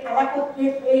সেই খেলা করছে,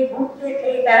 সেই ঘুরছে,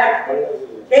 সেই বেড়াচ্ছে,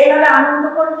 সেইভাবে আনন্দ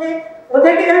করছে,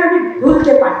 ওদেরকে যেন আমি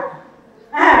ভুলতে পারি।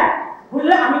 হ্যাঁ,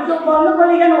 ভুললে আমি চোখ বন্ধ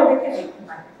করি যেন ওদেরকে দেখতে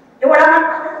পারি যে ওরা আমার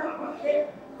পাশে ঘুরছে,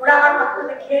 ওরা আমার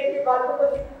পাশে খেয়েছে, গল্প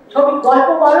করছে, ছবি গল্প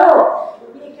বলো,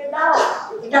 ছবি এঁকে দাও,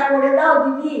 এটা করে দাও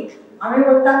দিদি। আমি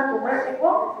বলতাম তোমরা শেখো,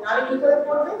 নাহলে কি করে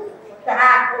করবে?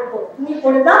 হ্যাঁ করবো, তুমি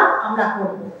করে দাও, আমরা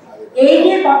করবো। এই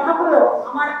যে কথাগুলো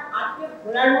আমার আজকে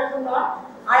বলার মতো নয়,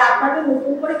 আর আপনাদের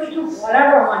নতুন করে কিছু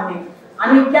বলারও আমার নেই।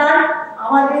 আমি চাই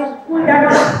আমাদের স্কুল যেন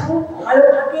খুব ভালো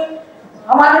থাকে,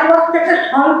 আমাদের প্রত্যেকটা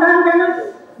সন্তান যেন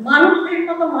মানুষের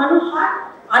মতো মানুষ হয়।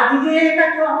 আর দিদিদের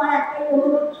কাছেও আমার একটাই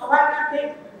অনুরোধ, সবার কাছে,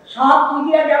 সব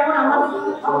দিদিরা যেমন আমাদের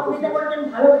সঙ্গে সহযোগিতা করছেন,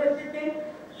 ভালোবেসেছেন,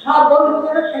 সব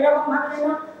বন্ধুগুলো সেরকম ভাবে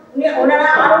যেন ওনারা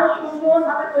আরো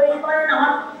সুন্দরভাবে তৈরি করেন,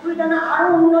 আমার স্কুল যেন আরো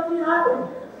উন্নতি হয়,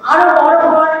 আরো বড়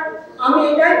হয়। আমি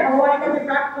এটাই ভগবানের কাছে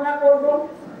প্রার্থনা করব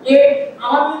যে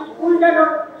আমাদের স্কুল যেন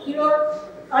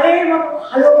চিরকালের মতো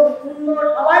ভালো সুন্দর,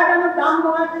 সবাই যেন নাম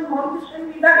বলাচ্ছেন মন্তেশ্বরী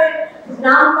বিভাগে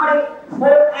নাম করে,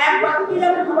 এক বাক্যে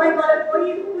যেন সবাই বলে ওই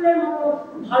স্কুলের মতো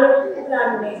ভালো স্কুল আর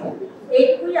নেই।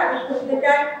 এইটুকুই আমি শুনতে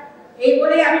চাই। এই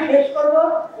বলেই আমি শেষ করবো।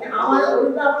 আমার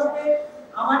অভিভাবকদের,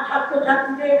 আমার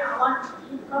ছাত্রছাত্রীদের, আমার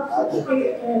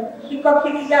শিক্ষক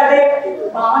শিক্ষিকাদের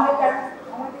বা আমাদের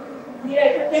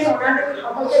এসেছেন ওনাদেরকে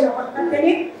সকলকে নমস্কার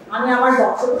জানিয়ে আমি আমার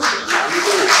বক্তব্য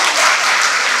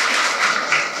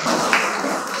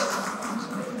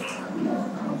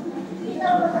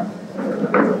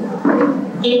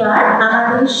এবার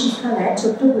আমাদের শিক্ষালয়ের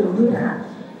ছোট্ট বন্ধুরা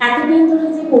এতদিন ধরে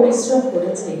যে পরিশ্রম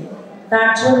করেছে তার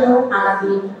জন্য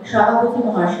আমাদের সভাপতি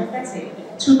মহাশয়ের কাছে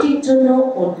ছুটির জন্য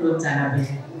অনুরোধ জানাবেন।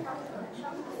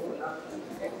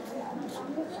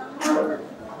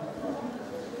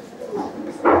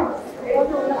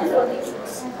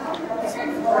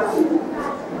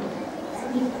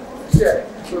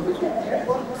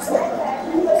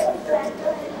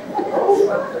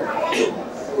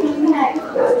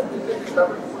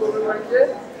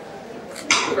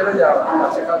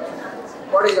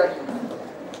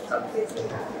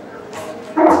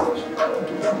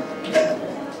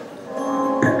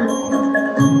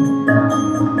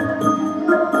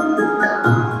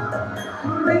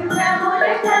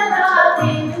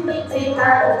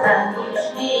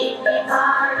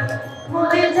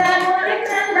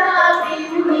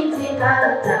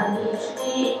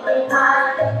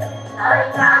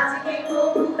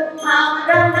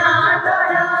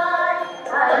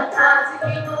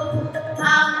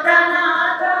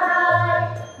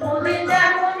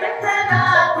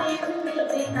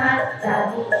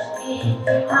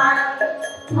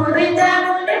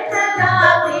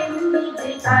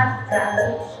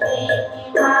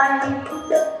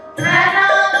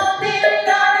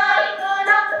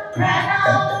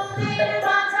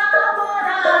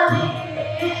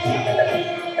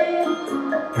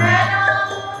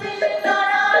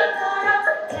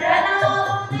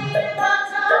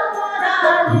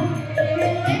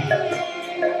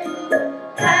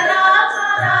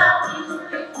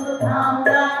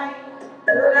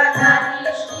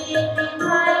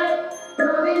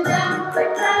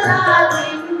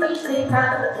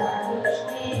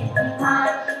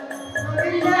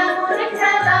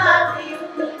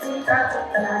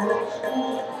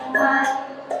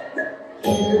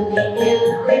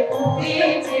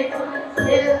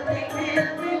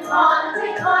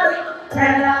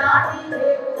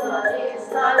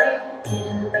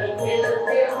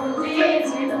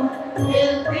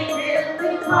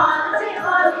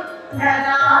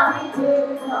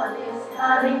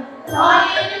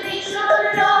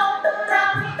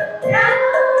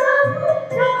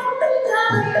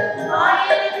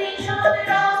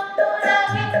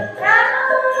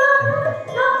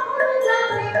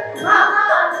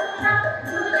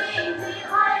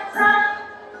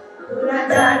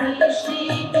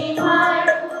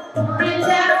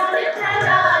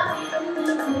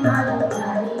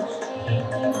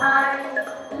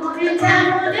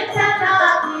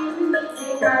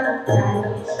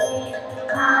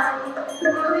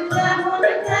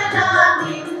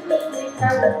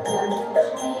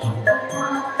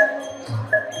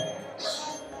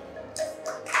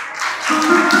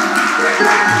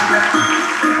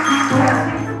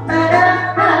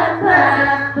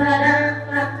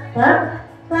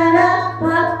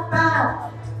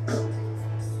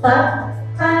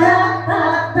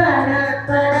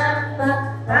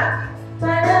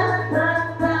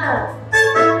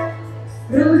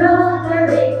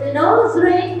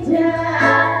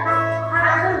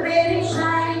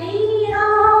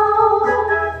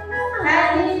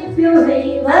 you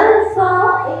even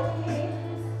saw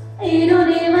it, you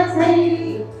don't even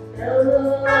say no.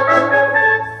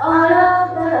 All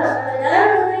of the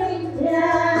other angels,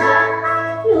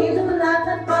 you do not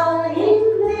fall in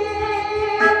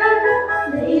there.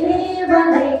 They never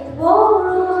let go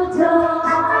of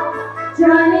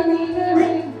joining in the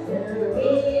winter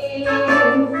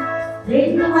game.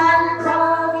 Then one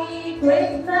foggy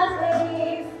Christmas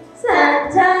Eve,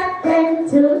 Santa came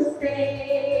to stay.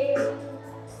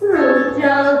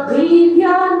 Rudolph, with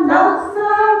your nose so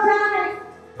bright,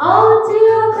 all to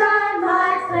your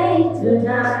grandma's sleigh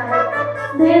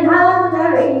tonight. Then how the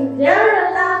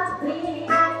reindeer laughed clean,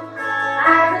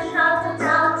 and the shouted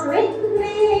out with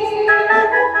glee.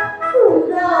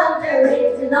 Rudolph, the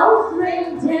red-nosed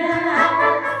reindeer,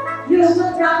 you go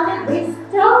down in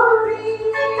history.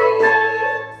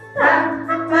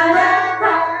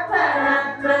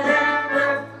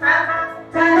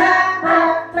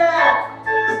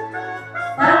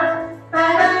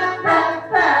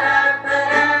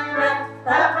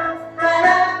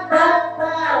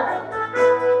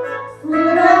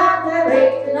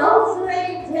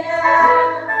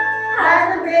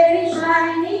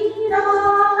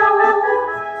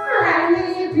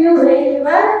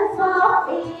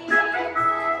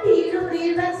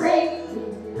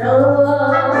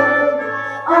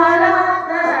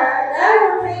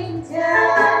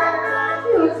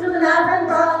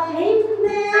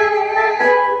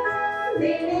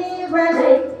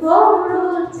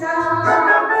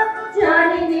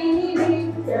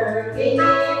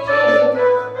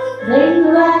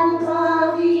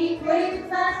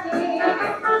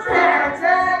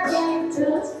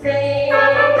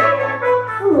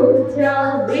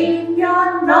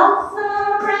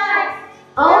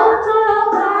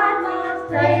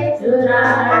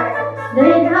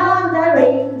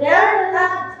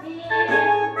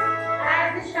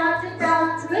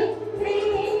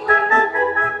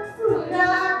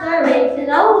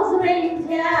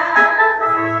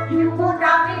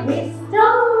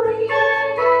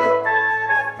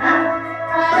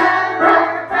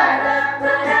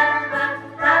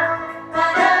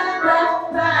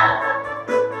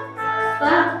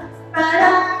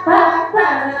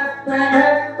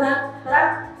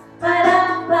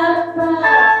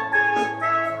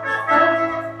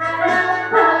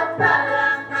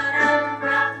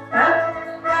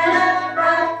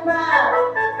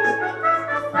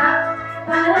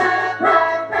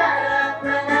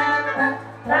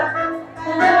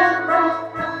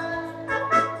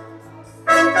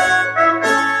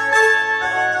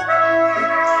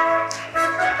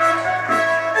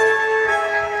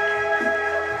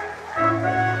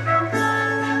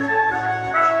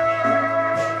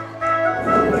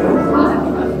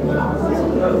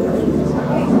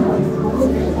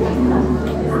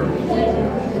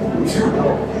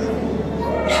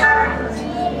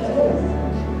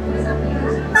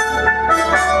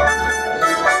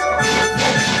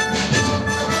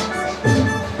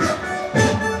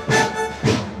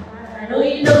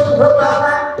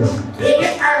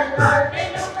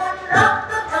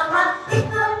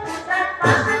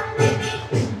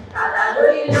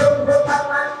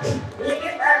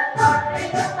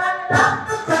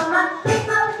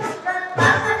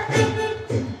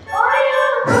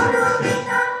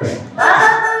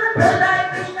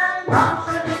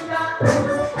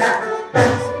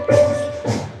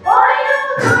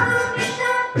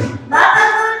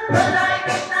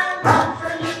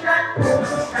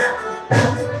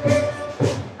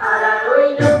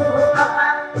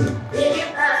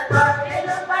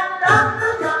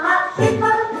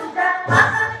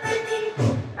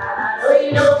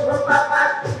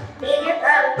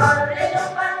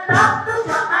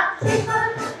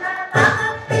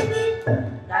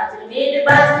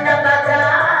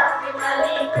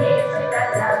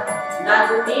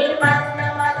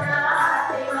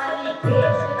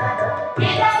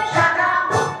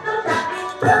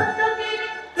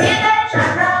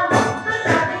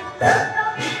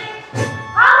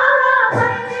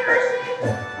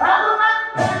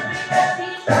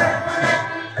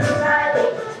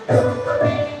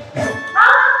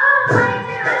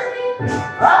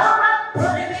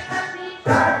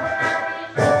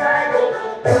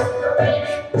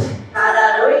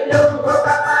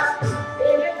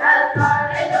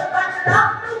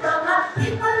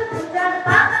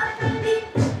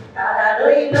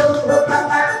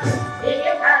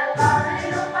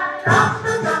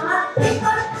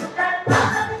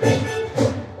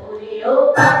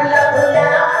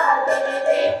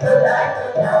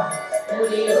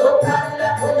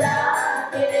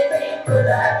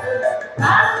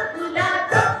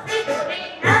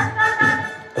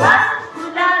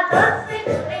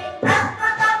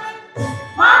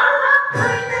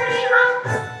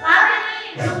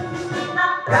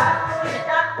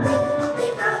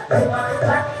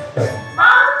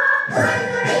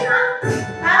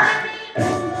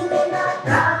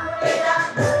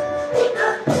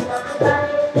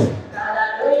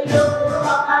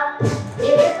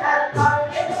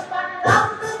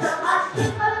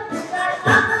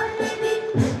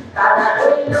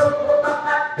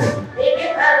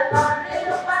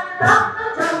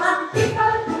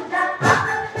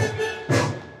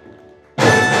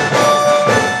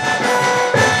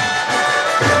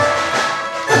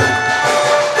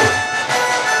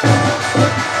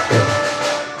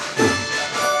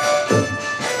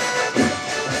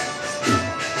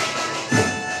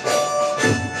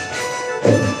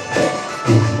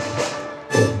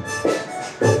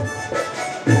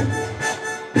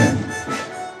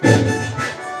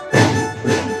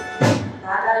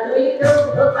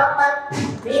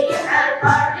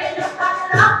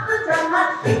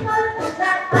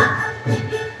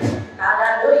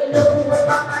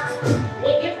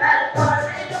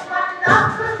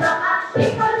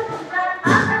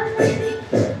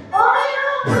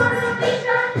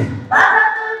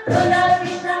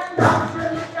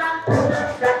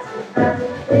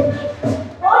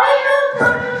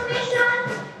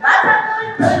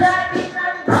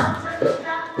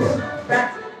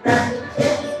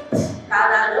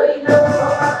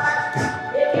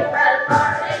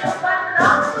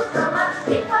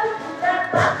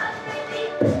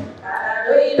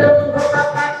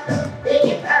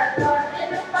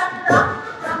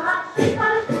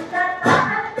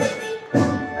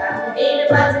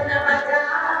 বাজনা বাজা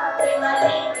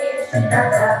প্রেমালিকের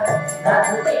শিরাটা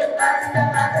দাদুদের বাজনা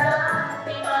বাজা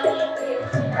প্রেমালিকের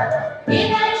শিরাটা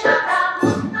বিদায় সাদা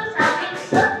মুক্ত স্বাধীন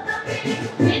সত্য পেরে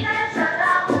বিদায়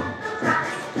সাদা মুক্ত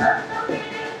স্বাধীন সত্য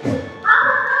পেরে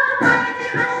আমার বাড়িতে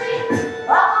হাসি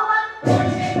ভগবান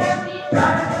করবে হাসি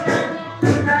সর্বনাশী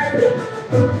সুধায়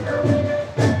সত্য পেরে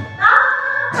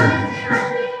আমার বাড়িতে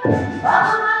হাসি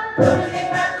ভগবান করবে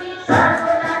হাসি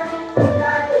সর্বনাশী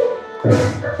সুধায়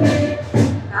সত্য পেরে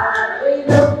তারা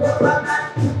রইল প্রভাকার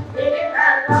ভেঙে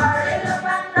ফেল করে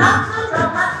লোপার রক্ত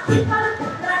জমা শিকল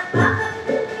পুত্রার পাতা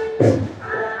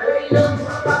তারা রইল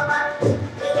প্রভাকার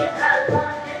ভেঙে ফেল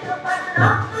করে লোপার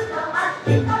রক্ত জমা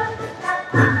শিকল পুত্রার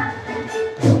পাতা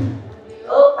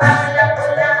ও পাগলা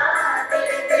ভোলা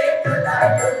তেরে দে ভোলায়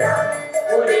ভোলা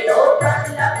ওরে ও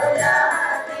পাগলা ভোলা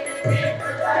তেরে দে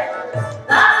ভোলায় ভোলা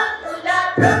গান ভোলা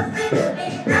রক্তে ধুনে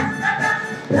নাচ কাটা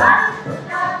গান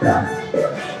ভোলা রক্তে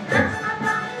ধুনে নাচ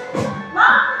কাটা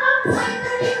মাথা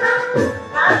কইতে খা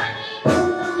গানে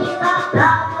তুমি মাথা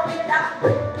করে ডাক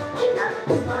তুমি ডাক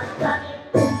তোমার গানে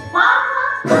মাথা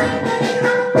কইতে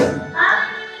খা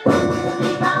গানে তুমি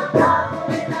মাথা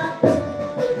করে ডাক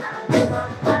তুমি ডাক তোমার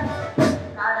গানে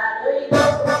তারা রইল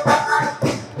প্রভাকার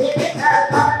ভেঙে ফেল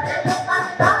করে লোকার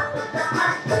রক্ত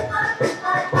জমা শিকল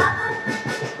পুত্রার পাতা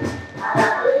তারা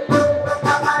রইল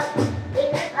প্রভাকার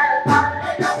ভেঙে ফেল করে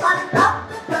লোকার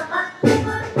রক্ত জমা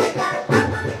শিকল পুত্রার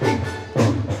পাতা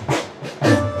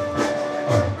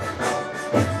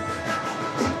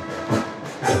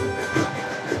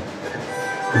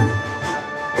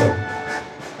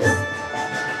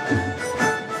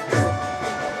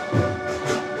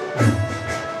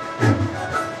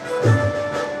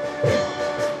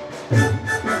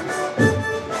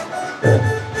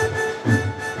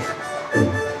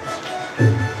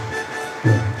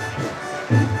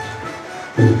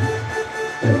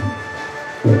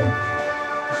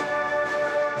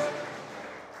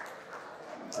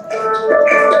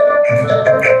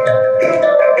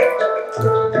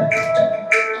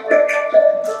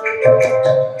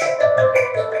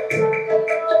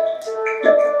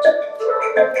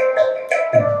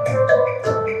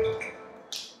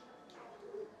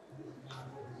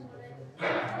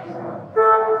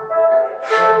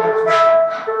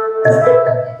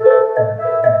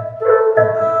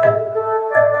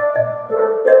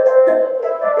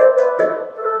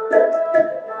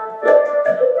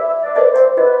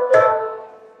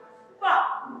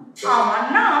আমার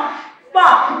নাম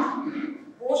বাপ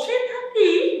বসে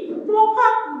থাকি তোফা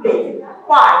তুলে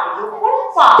পায়ের উপর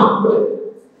পা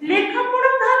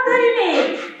লেখাপড়া ধারধারি নেই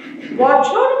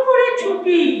বছর করে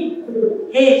ছুটি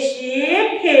হেসে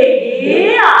খেয়ে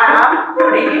আরাম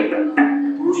করে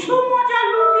দুশো মজা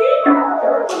লুটি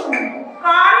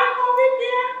কারে কবে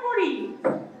কেয়ার করি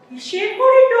কিসে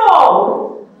করি ডর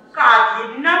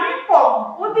কাজের নামে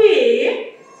পম্প দিয়ে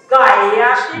গায়ে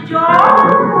আসে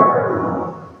জ্বর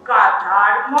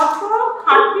গাধার মতো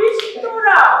খাটিস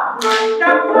তোরা কাজটা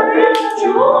করে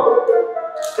চুপ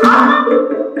আমার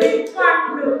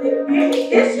কাণ্ড দেখে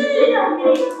এসে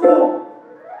আমি খুব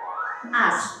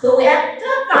আজ তো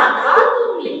একটা গাধা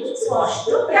তুমি স্পষ্ট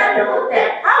কেন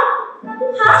দেখা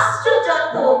হাস্য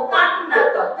যত কান্না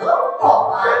তত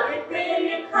কপালেতে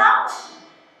লেখা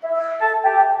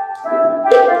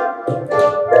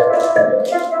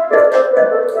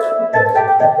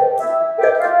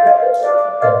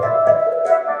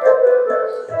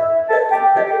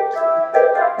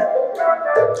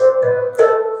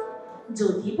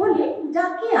জ্যোতি বলে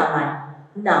ডাকে আমার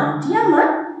নামটি আমার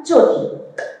জ্যোতি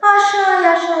আশায়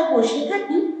আশায় বসে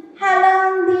থাকি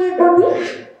হেলান দিয়ে গতি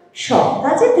সব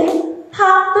কাজেতে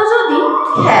থাকতো যদি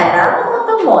খেলার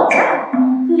মতো মজা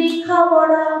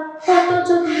লেখাপড়া হতো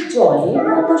যদি জলের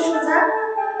মতো সোজা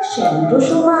সেন্দ্র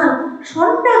সমান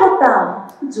সন্ধ্যা হতাম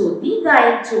যদি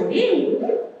গায়ে চড়ে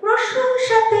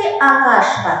প্রশংসাতে আকাশ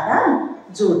পাতাল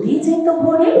যদি যেত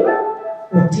ভরে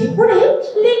উঠে পড়ে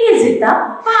লেগে যেতাম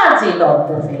কাজে লব্ধ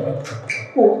ফেলে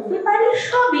করতে পারি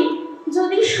সবই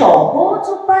যদি সহজ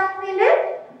উপায় পেলে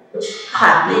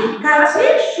হাতের কাছে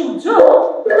সুযোগ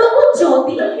তবু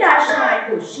যদি আশায়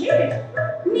বসে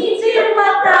নিজের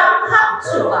মাথা ভাবছ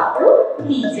বাবু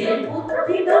নিজের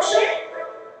বুদ্ধি দোষে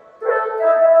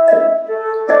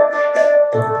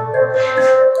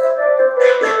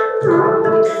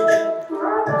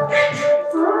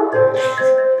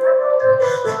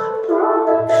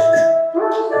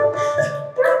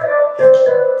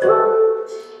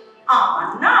আমার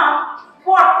নাম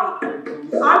পটে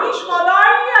আমি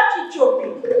সদাই আছি চোটে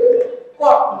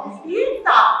কটন দিয়ে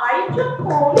তাকাই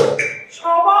যখন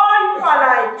সবাই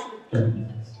পালায় ছুটে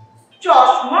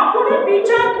চশমা করে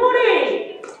বিচার করে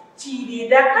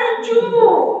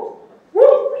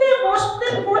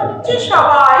হচ্ছে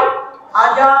সবাই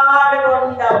হাজার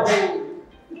গন্ডা ভুল।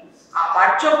 আমার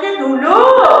চোখে ধুলো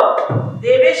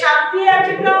দেবে শান্তি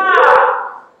আজকা।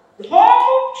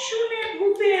 ধমক শুনে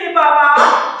ভূতের বাবা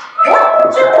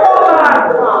হচ্ছে পগার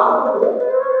পা।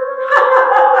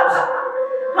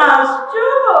 হাসছো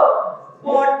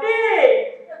বটে,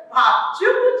 ভাবছো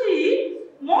বুঝি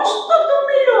মস্ত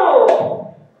তুমিও।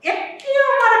 একটি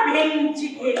আমার ভেঙচি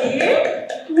খেলে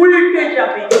উল্টে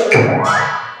যাবে।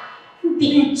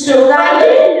 দিচ্ছ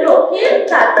গায়ে লোকের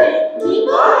তাতে কি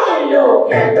করে লোক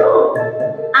এত?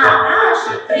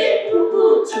 আকাশে ফুটু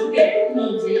ছুটে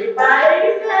নিজের বাইরে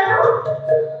কেন?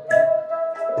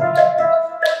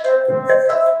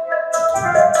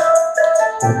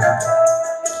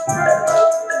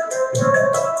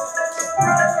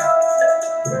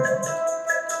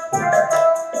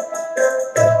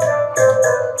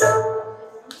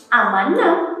 আমার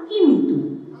নাম কিন্তু,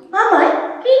 আমায়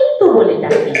কিন্তু বলে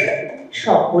ডাকে।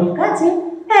 সকল কাজে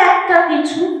একটা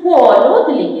কিছু বলদ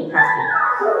লেগে থাকে।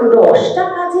 10টা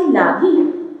কাজে লাগি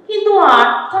কিন্তু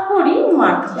 8টা করি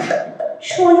মাটি।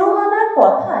 16 আনার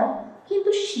কথায়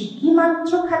কিন্তু শিখি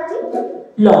মাত্র খাটি।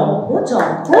 লম্ব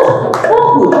জম্প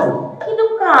বহু কিন্তু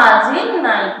কাজে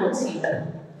নাই কছি।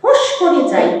 ফোস করে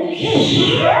যাইতে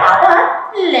আবার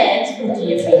লেজ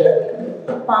গুটিয়ে ফেলে।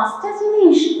 5টা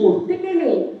জিনিস করতে গেলে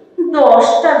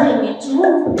 10টা ভেঙে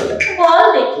চুপ। বল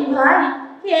দেখি ভাই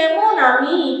কেমন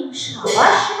আমি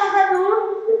সাবাস বাহাদুর।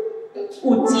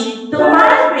 উচিত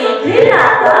তোমার বেঁধে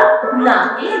রাখা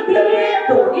নাকে দিয়ে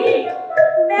তোকে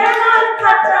মেলার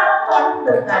খাতা খন্ড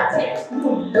কাছে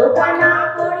মূল্যবানা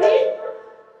করে।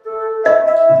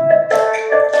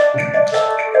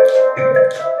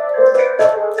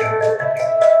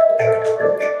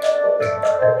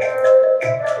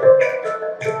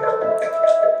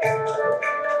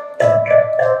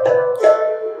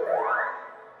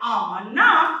 আমার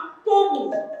নাম তবু।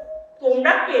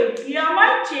 তোমরা কেউ কি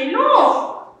আমায় চেনো?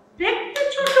 দেখতে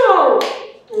ছোট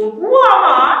তবু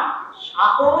আমার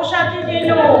সাহস আছে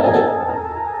যেন।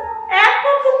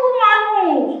 এতটুকু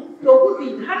মানুষ তবু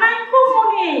দ্বিধা নাই কো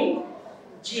মনে।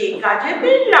 যে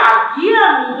কাজেতে লাগি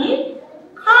আমি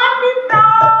খাটি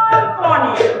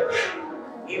প্রাণপণে।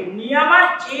 এমনি আমার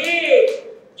চেয়ে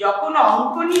যখন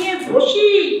অঙ্ক নিয়ে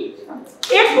বসি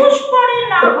 21 পরে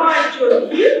না হয়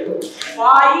যদি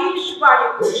 22 বারে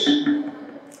বসি।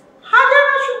 হাজার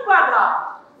আসুক বাধা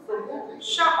তবু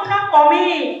উৎসাহ না কমে।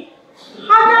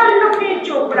 হাজার লোকের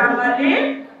চোখ রাঙালে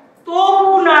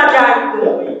তবু না যাই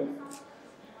কমে।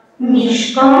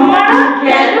 নিষ্কম্মা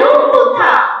গেল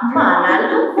কোথা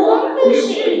বানালো কোন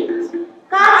দেশে?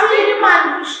 কাজের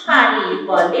মানুষ কানে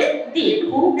বলে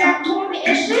দেখুক এখন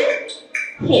এসে।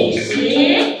 হেসে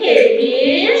খেতে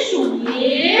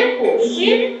শুয়ে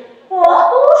বসে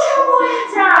কত সময়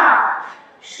যায়।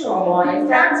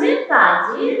 সময়টা যে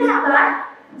কাজে লাগায়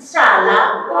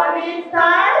চালাক করে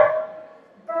তার।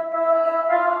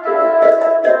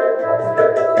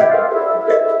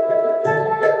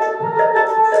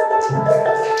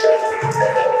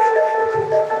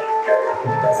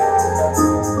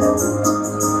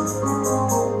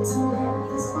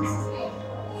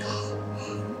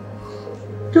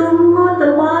 তুঙ্গ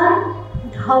তোমার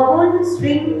ধবল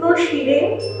শৃঙ্গ শিরে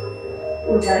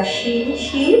উদাসীন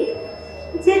শীত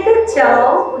যেতে চাও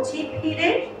বুঝি ফিরে।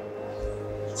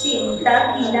 চিন্তা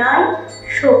কিনাই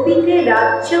সপিতে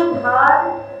রাজ্য ভার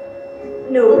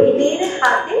নবীনের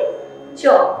হাতে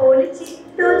চপল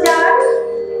চিত্ত যার।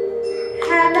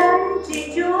 হেলার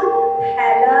যেজন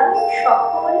হেলার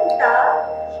সকল তার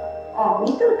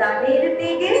অমিত দানের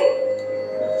বেগে।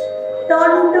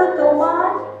 দণ্ড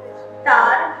তোমার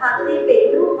তার হাতে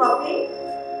বেনু হবে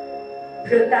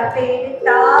প্রতাপের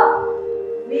তাপ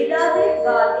মিলাবে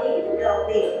গানের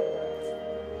রবে।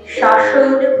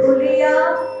 শাসন ভুলিয়া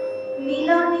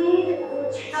মিলনের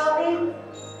উৎসবে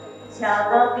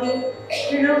জাগাবে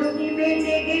রহিবে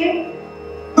জেগে।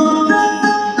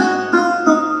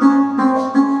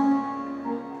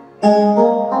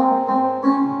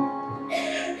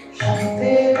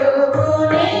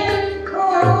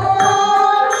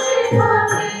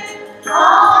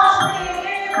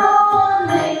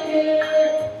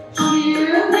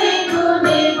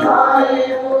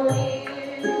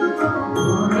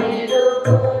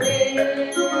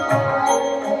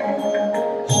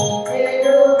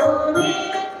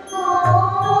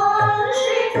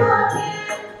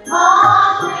 Oh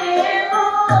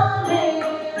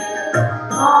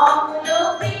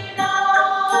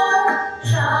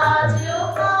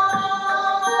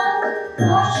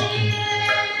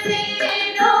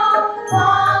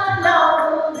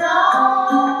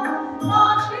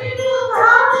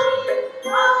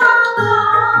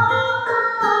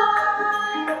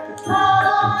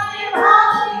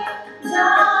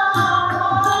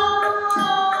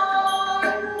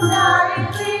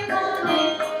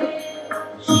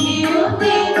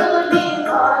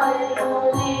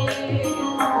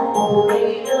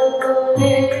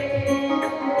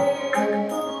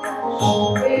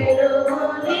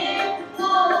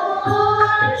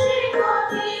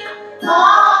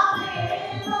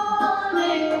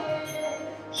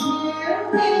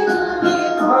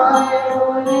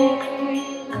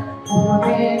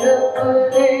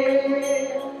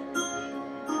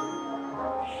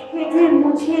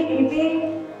মুছে দেবে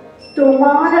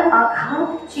তোমার আঘাত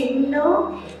চিহ্ন,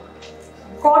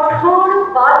 কঠোর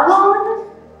বাঁধন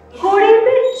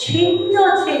করিবে ছিন্ন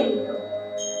ছিন্ন।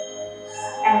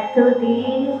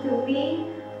 এতদিন তুমি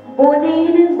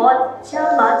বনের মজ্জা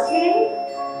মাঝে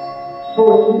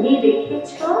বন্দি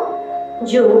রেখেছ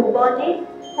যৌবনে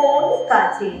কোন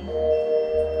কাজে?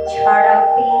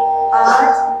 ছাড়াবে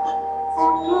আজ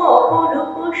কত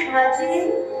অপরূপ সাজে,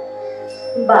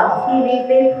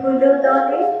 বাহিরিবে ফুল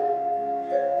দলে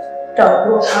তব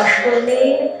আসনে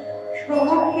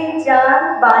সমুখে যার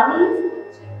বাণী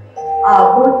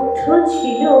আবদ্ধ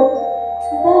ছিল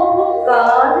বহু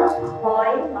কাল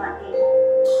ভয় মানে।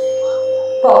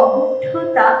 কণ্ঠ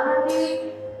তাহারে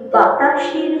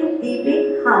বাতাসের দিবে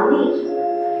হানি,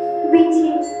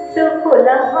 বিচিত্র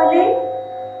কোলাহলে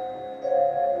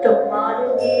তোমার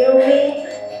নিয়মে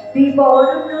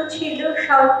বিবর্ণ ছিল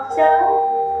সজ্জা,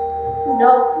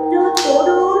 নগ্ন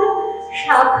তরুর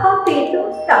শাখা পেল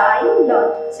তাই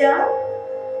লজ্জা।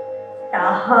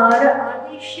 তাহার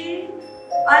আদেশে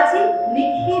আজি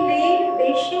লিখিলের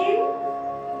বেশে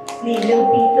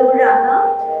নিলোপিত রাঙা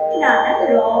নানা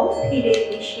রং ফিরে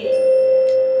এসে।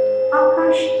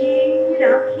 আকাশকে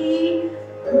রাখি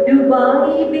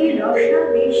ডুবাইবে রসা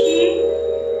বেশে,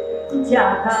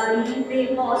 জাগাইবে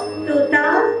মত্ততা।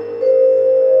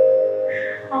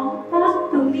 সম্পদ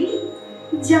তুমি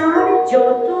যার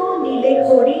যত নিলে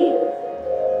করি,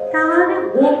 তার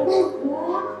বহু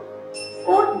গুণ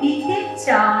ও দিতে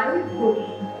চায়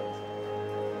ভরি।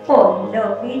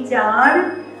 পল্লবে যার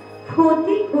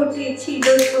ক্ষতি ঘটেছিল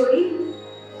তরি,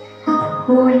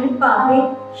 ফুল পাবে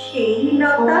সেই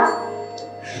লতা।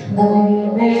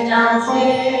 বইবে নাচে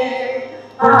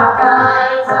আকাশ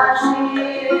ভাসে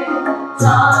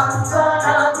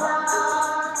চঞ্চলতা,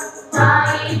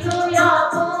 তাই তুই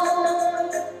আপন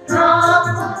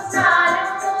ব্রহ্মচারী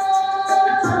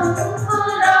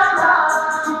ঝুঁকুলতা।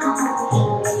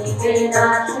 বইবে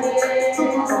নাচে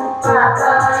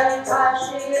আকাশ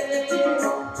ভাসে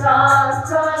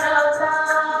চঞ্চলতা,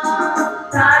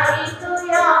 তাই তুই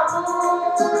আপন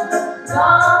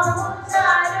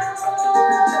ব্রহ্মচারী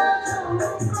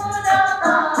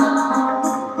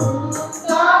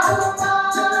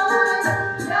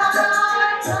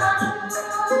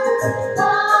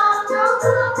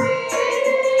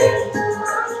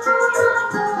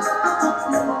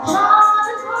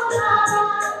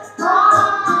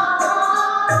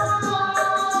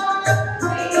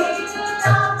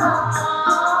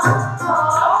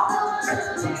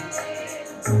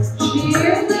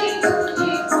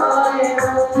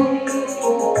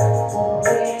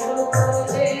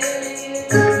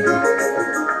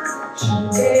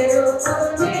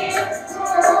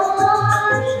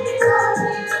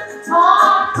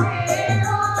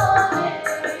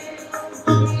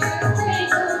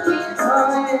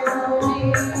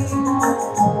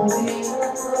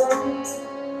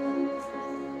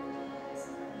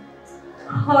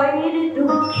ভয়ের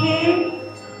দুঃখে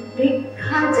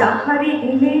ভিক্ষা যাহারে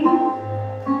দিলে,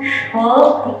 সব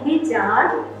দিকে যার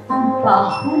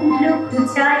বাহুল্য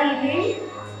ঘুচাইলে।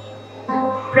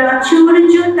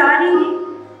 প্রাচুর্য তারি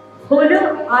হলো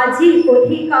আজি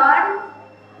অধিকার,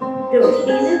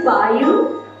 দক্ষিণ বায়ু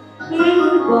এই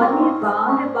বনে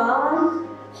বার বার।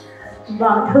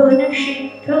 বাঁধন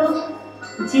সিদ্ধ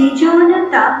যেজন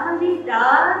তাহারি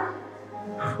দ্বার,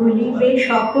 খুলিবে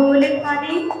সকল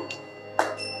খানে।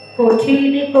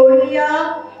 কঠিন করিয়া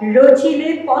রচিলে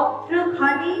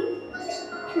পত্রখানি,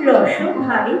 রস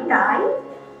ভারী তাই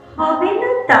হবে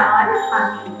না তার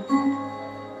হানি।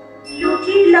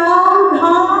 লুটি লাও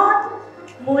ধন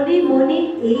মনে মনে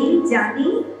এই জানি,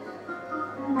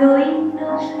 দৈন্য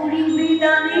পুরিবে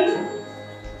দানে।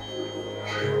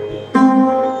 Thank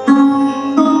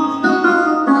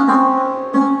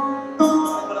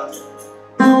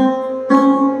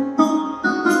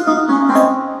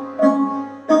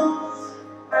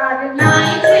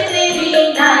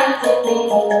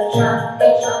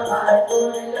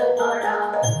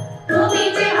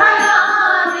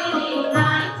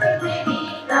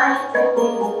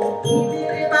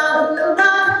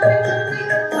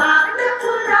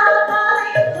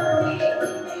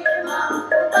you.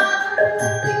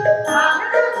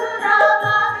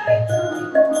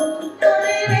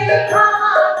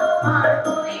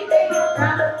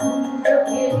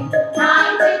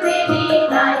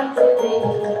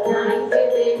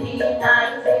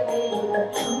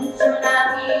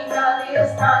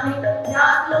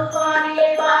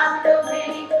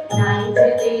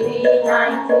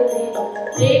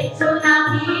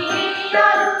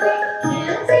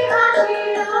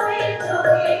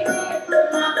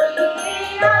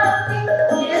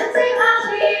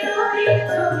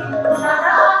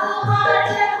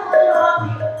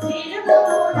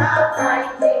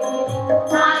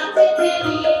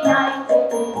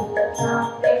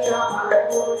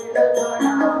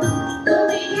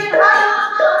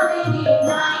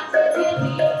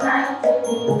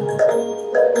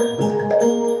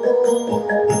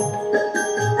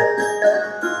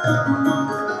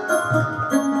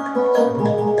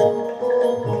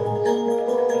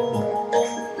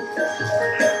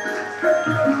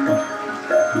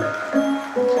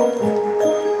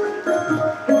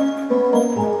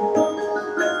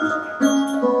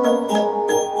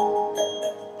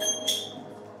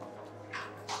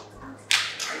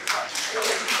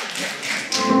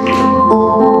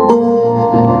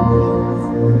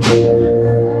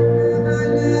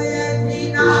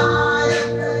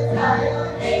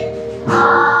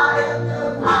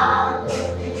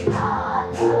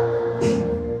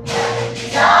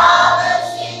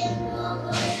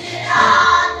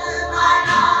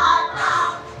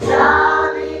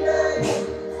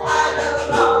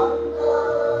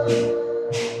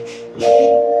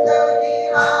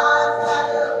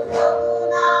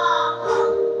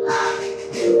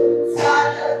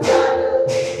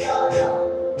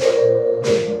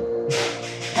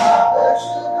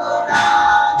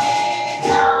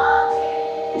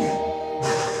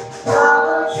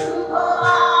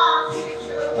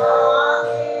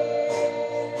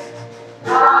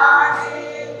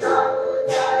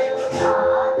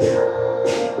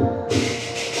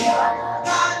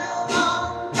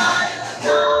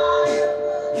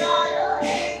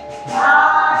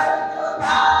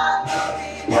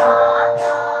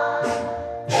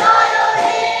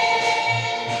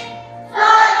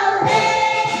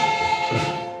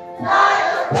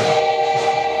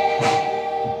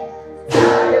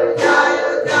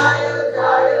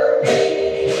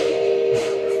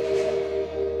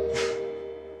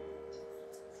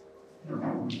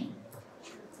 ধন্যবাদ।